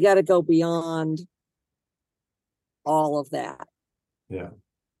 We got to go beyond all of that. Yeah,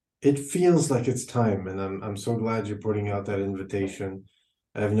 it feels like it's time, and I'm so glad you're putting out that invitation.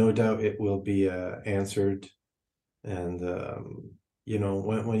 I have no doubt it will be answered, and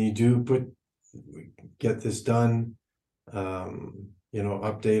when you do get this done,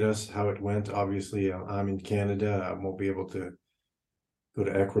 update us how it went. Obviously, I'm in Canada. I won't be able to go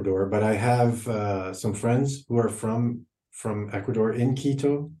to Ecuador, but I have some friends who are from Ecuador in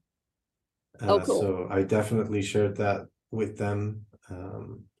Quito. Cool. So I definitely shared that with them.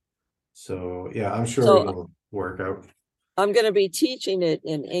 So yeah, I'm sure it'll work out. I'm going to be teaching it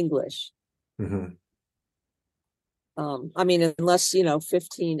in English. I mean, unless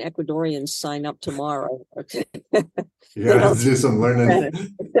 15 Ecuadorians sign up tomorrow. You gotta do some learning.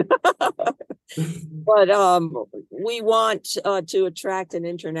 But we want to attract an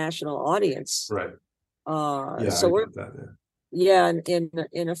international audience. Right. Yeah, So I we're get that. Yeah. yeah, and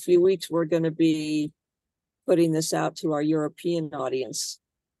in a few weeks we're going to be putting this out to our European audience.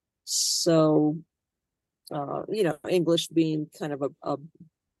 So English being kind of a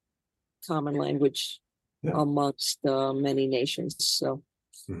common language Yeah. amongst many nations. So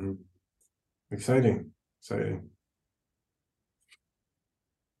Hmm. Exciting. Exciting.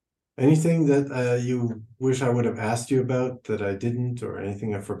 Anything that you wish I would have asked you about that I didn't, or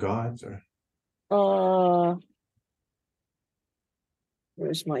anything I forgot, or uh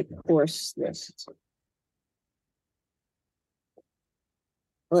where's my course list?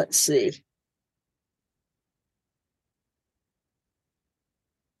 Let's see.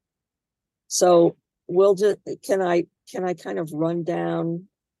 So we'll just can I kind of run down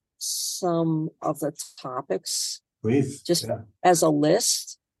some of the topics please? just Yeah. as a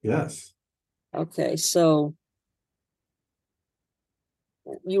list? Yes. Okay, so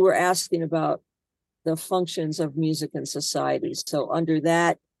you were asking about the functions of music in society. So under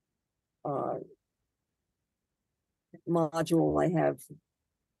that uh, module, I have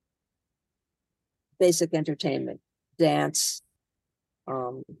basic entertainment, dance,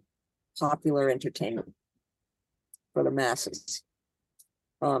 um, popular entertainment for the masses,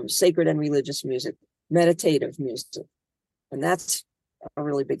 sacred and religious music, meditative music, and that's a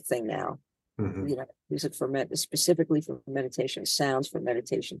really big thing now. Hmm. Music for specifically for meditation, sounds for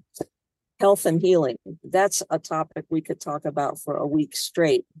meditation, health and healing. That's a topic we could talk about for a week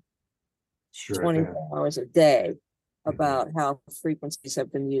straight, Sure. Yeah. 24 hours a day, Hmm. about how frequencies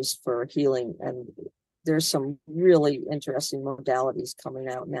have been used for healing. And there's some really interesting modalities coming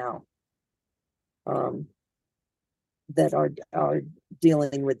out now um, that are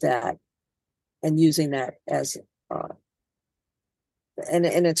dealing with that and using that as uh, and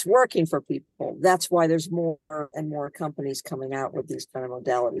it's working for people. That's why there's more and more companies coming out with these kind of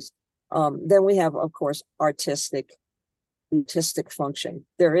modalities. Then we have, of course, artistic function.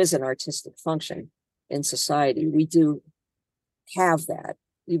 There is an artistic function in society. We do have that,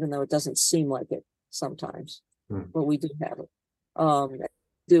 even though it doesn't seem like it sometimes, Hmm. but we do have it.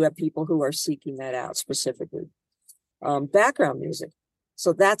 Do have people who are seeking that out specifically. Background music.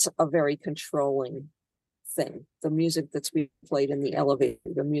 So that's a very controlling thing. The music that's being played in the elevator,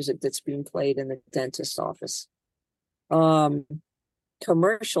 the music that's being played in the dentist's office.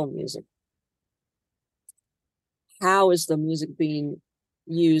 Commercial music. How is the music being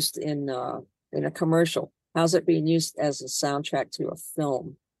used in a commercial? How's it being used as a soundtrack to a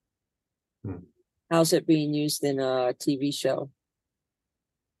film? Hmm. How's it being used in a TV show?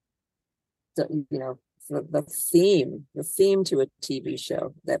 The theme to a TV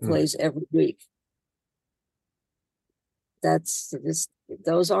show that Hmm. plays every week. That's this.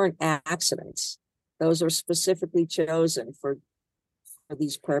 Those aren't accidents. Those are specifically chosen for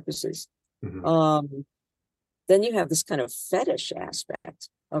these purposes. Hmm. Then you have this kind of fetish aspect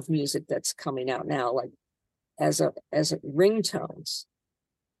of music that's coming out now, like as ringtones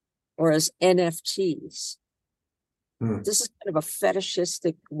or as NFTs. Hmm. This is kind of a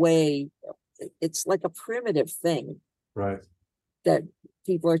fetishistic way. It's like a primitive thing Right. that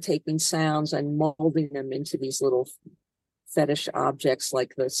people are taking sounds and molding them into these little fetish objects,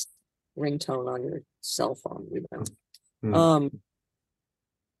 like this ringtone on your cell phone. Hmm. Um,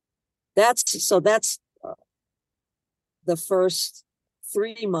 that's the first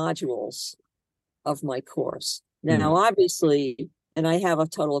 3 modules of my course. Now, Hmm. obviously, and I have a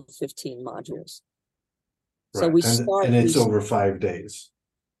total of 15 modules. So Right. And it's over 5 days.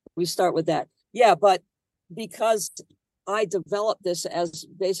 we start with that. Yeah, but because I developed this as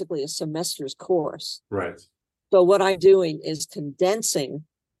basically a semester's course. Right. So what I'm doing is condensing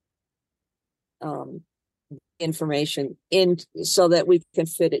um, information in so that we can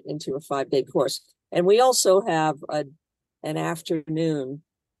fit it into a 5-day course. And we also have an afternoon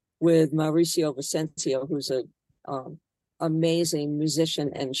with Mauricio Vicencio, who's a amazing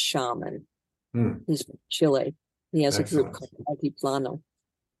musician and shaman. Hmm. He's from Chile. He has a group Excellent. called Altiplano,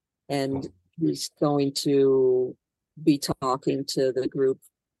 and he's going to be talking to the group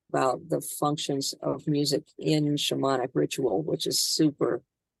about the functions of music in shamanic ritual, which is super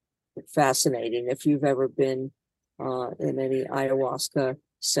fascinating. If you've ever been in any ayahuasca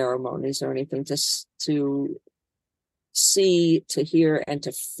ceremonies or anything, just to see, to hear, and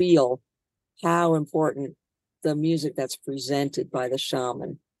to feel how important the music that's presented by the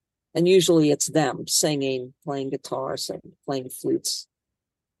shaman. And usually it's them singing, playing guitars, and playing flutes,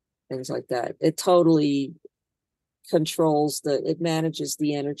 things like that. It totally it manages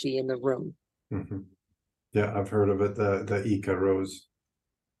the energy in the room. Hmm. Yeah, I've heard of it. The Ica rose.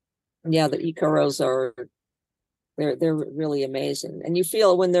 Yeah, the Icaros are they're really amazing. And you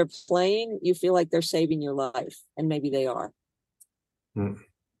feel when they're playing, you feel like they're saving your life. And maybe they are. Mm.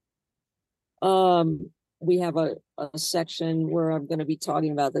 We have a section where I'm going to be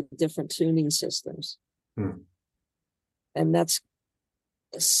talking about the different tuning systems. Mm. And that's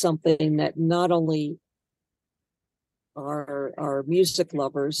something that not only are music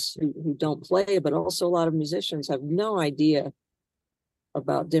lovers who don't play, but also a lot of musicians have no idea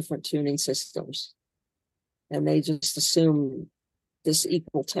about different tuning systems. And they just assume this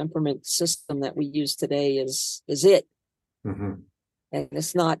equal temperament system that we use today is it. Mm-hmm. And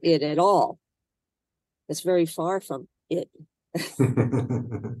it's not it at all. It's very far from it.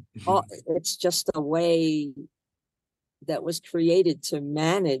 It's just a way that was created to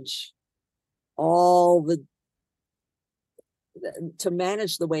manage all the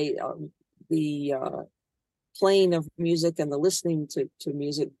way the playing of music and the listening to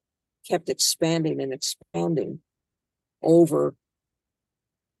music kept expanding and expanding over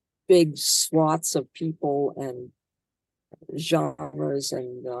big swaths of people and genres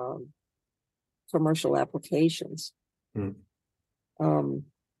and commercial applications. Mm.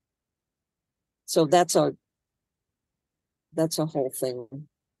 So that's a whole thing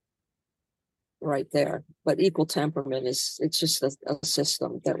right there. But equal temperament it's just a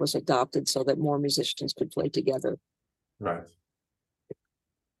system that was adopted so that more musicians could play together. Right.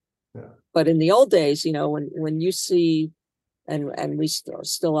 Yeah. But in the old days, when you see, and we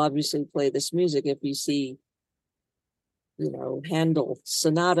still obviously play this music, if you see, Handel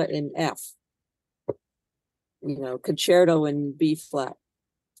Sonata in F, concerto in B flat.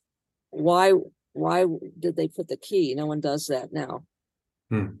 Why did they put the key? No one does that now.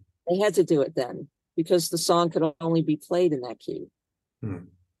 Hmm. They had to do it then because the song could only be played in that key. Hmm.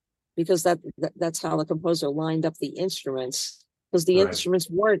 Because that's how the composer lined up the instruments, because the Right. instruments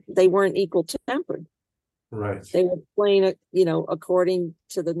weren't equal tempered. Right. They were playing it, according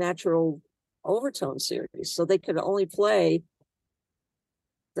to the natural overtone series. So they could only play,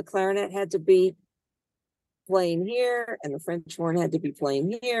 the clarinet had to be playing here, and the French horn had to be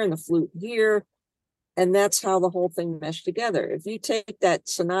playing here, and the flute here. And that's how the whole thing meshed together. If you take that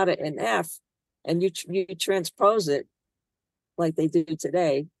sonata in F and you transpose it like they do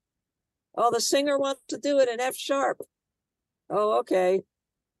today, oh, the singer wants to do it in F sharp. Oh, okay.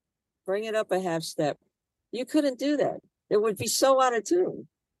 Bring it up a half step. You couldn't do that. It would be so out of tune.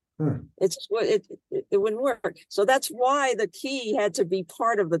 Hmm. It wouldn't work. So that's why the key had to be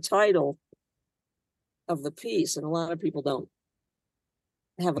part of the title of the piece, and a lot of people don't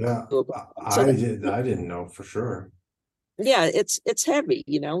have a Yeah. clue about that. So I didn't know for sure. yeah, it's heavy,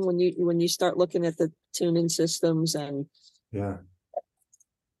 when you start looking at the tuning systems Yeah.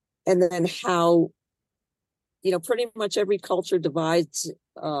 and then how, pretty much every culture divides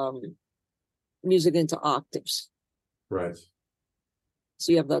music into octaves. Right.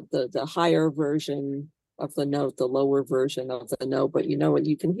 So you have the higher version of the note, the lower version of the note, but what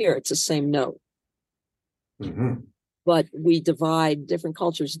you can hear, it's the same note. Mm-hmm. But different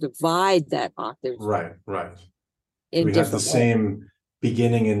cultures divide that octave. Right. Right. So In we have the different ways. same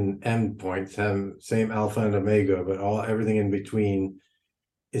beginning and end point, same alpha and omega, but everything in between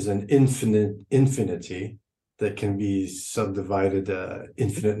is an infinity that can be subdivided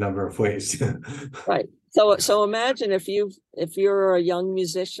infinite number of ways. Right. So imagine if you're a young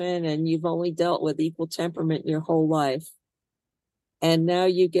musician and you've only dealt with equal temperament your whole life, and now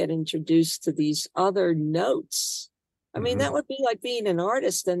you get introduced to these other notes. I mean, that would be like being an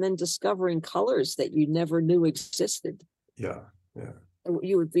artist and then discovering colors that you never knew existed. Yeah. Yeah.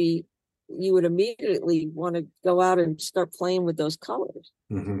 You would immediately want to go out and start playing with those colors.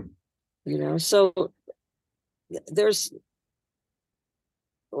 Mm-hmm. So there's,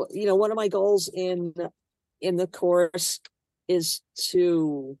 one of my goals in the course is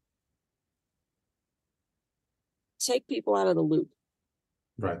to take people out of the loop.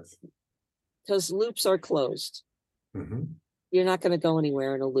 Right. Because loops are closed. Mm-hmm. You're not going to go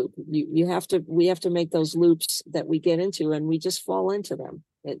anywhere in a loop. We have to make those loops that we get into, and we just fall into them.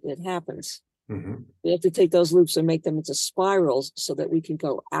 It happens. Mm-hmm. We have to take those loops and make them into spirals so that we can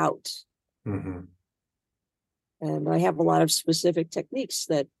go out. Mm-hmm. And I have a lot of specific techniques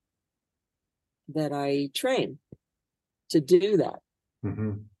that I train to do that.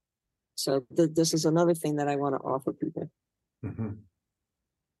 Mm-hmm. So this is another thing that I want to offer people. Mm-hmm.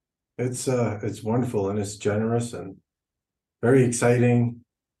 It's wonderful, and it's generous and very exciting.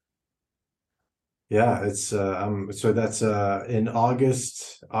 Yeah, it's so that's in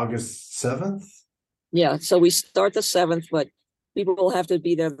August 7th. Yeah, so we start the 7th, but people will have to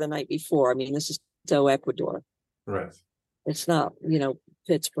be there the night before. I mean, this is Ecuador. Right. It's not,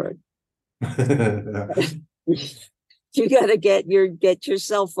 Pittsburgh. You got to get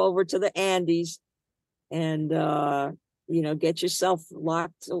yourself over to the Andes and get yourself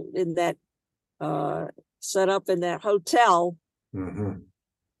locked in that set up in that hotel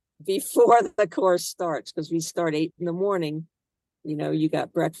before the course starts, because we start 8 a.m. You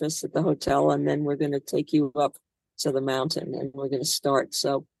got breakfast at the hotel, and then we're going to take you up to the mountain and we're going to start.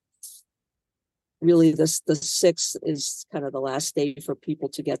 So really the 6th is kind of the last day for people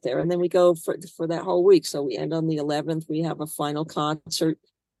to get there. And then we go for that whole week. So we end on the 11th. We have a final concert,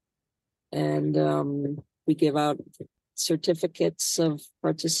 and we give out certificates of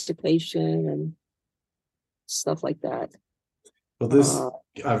participation and stuff like that. Well,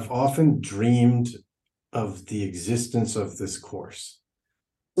 I've often dreamed of the existence of this course.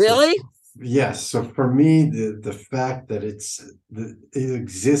 Really? So, yes. So for me, the fact that it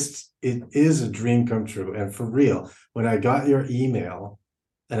exists, it is a dream come true. And for real, when I got your email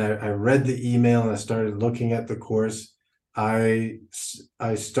and I read the email and I started looking at the course, I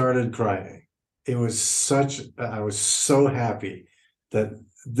started crying. I was so happy that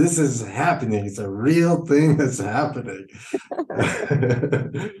this is happening. It's a real thing that's happening.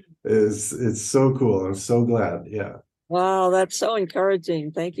 It's so cool. I'm so glad. Yeah. Wow, that's so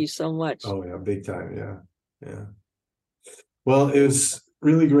encouraging. Thank you so much. Oh yeah, big time. Yeah. Well, it was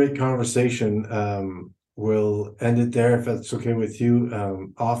really great conversation. We'll end it there if that's okay with you.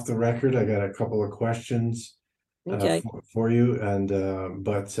 Off the record, I got a couple of questions for you, and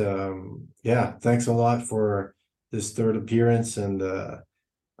yeah, thanks a lot for this third appearance, and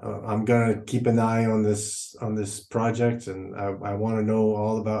I'm gonna keep an eye on this project, and I want to know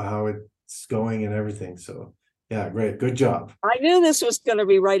all about how it's going and everything. So yeah, great, good job. I knew this was going to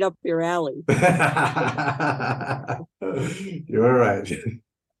be right up your alley. You're right.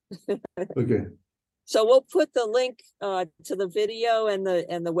 Okay. So we'll put the link to the video and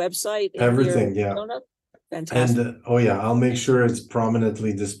the website. Everything, yeah. Fantastic. And I'll make sure it's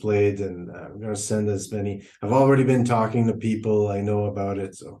prominently displayed, and I'm going to send as many. I've already been talking to people I know about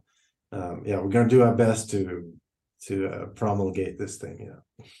it, so we're going to do our best to promulgate this thing.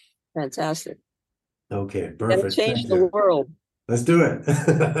 Yeah. Fantastic. Okay, perfect. Change the world. Let's do it.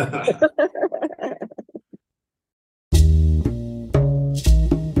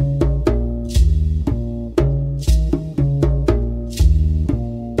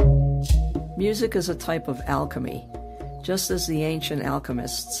 Music is a type of alchemy. Just as the ancient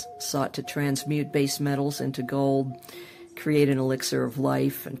alchemists sought to transmute base metals into gold, create an elixir of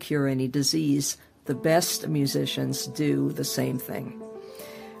life, and cure any disease, the best musicians do the same thing.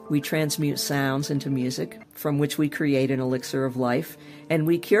 We transmute sounds into music, from which we create an elixir of life, and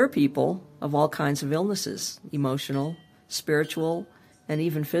we cure people of all kinds of illnesses, emotional, spiritual, and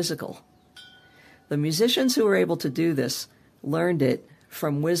even physical. The musicians who were able to do this learned it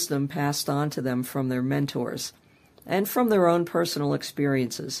from wisdom passed on to them from their mentors and from their own personal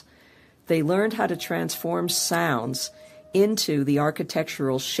experiences. They learned how to transform sounds into the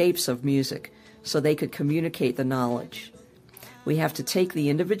architectural shapes of music so they could communicate the knowledge. We have to take the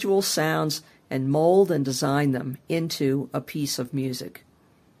individual sounds and mold and design them into a piece of music.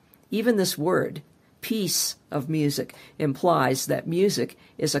 Even this word, piece of music, implies that music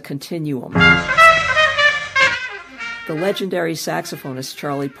is a continuum. The legendary saxophonist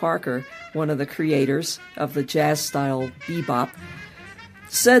Charlie Parker, one of the creators of the jazz-style bebop,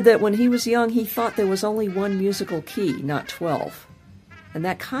 said that when he was young, he thought there was only one musical key, not 12. And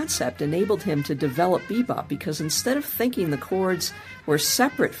that concept enabled him to develop bebop because instead of thinking the chords were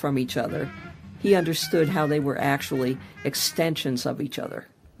separate from each other, he understood how they were actually extensions of each other.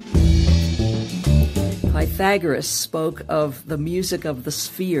 Pythagoras spoke of the music of the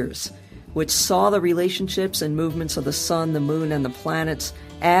spheres, which saw the relationships and movements of the sun, the moon, and the planets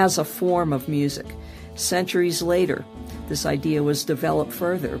as a form of music. Centuries later, this idea was developed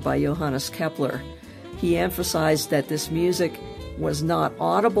further by Johannes Kepler. He emphasized that this music was not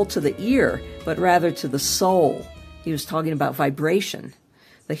audible to the ear, but rather to the soul. He was talking about vibration.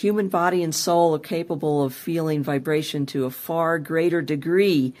 The human body and soul are capable of feeling vibration to a far greater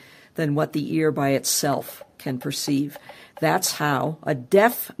degree than what the ear by itself can perceive. That's how a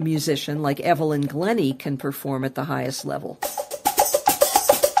deaf musician like Evelyn Glennie can perform at the highest level.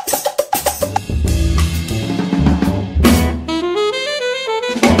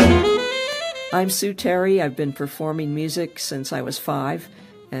 I'm Sue Terry. I've been performing music since I was 5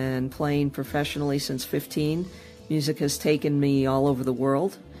 and playing professionally since 15. Music has taken me all over the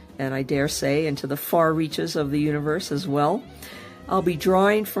world, and I dare say into the far reaches of the universe as well. I'll be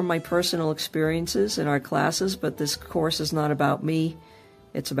drawing from my personal experiences in our classes, but this course is not about me.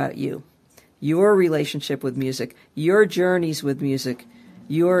 It's about you. Your relationship with music, your journeys with music,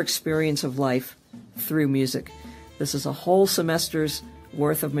 your experience of life through music. This is a whole semester's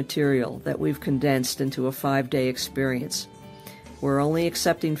worth of material that we've condensed into a 5-day experience. We're only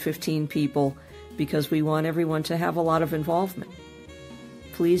accepting 15 people because we want everyone to have a lot of involvement.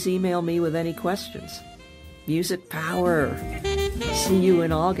 Please email me with any questions. Music Power. See you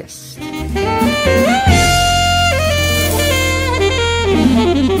in August.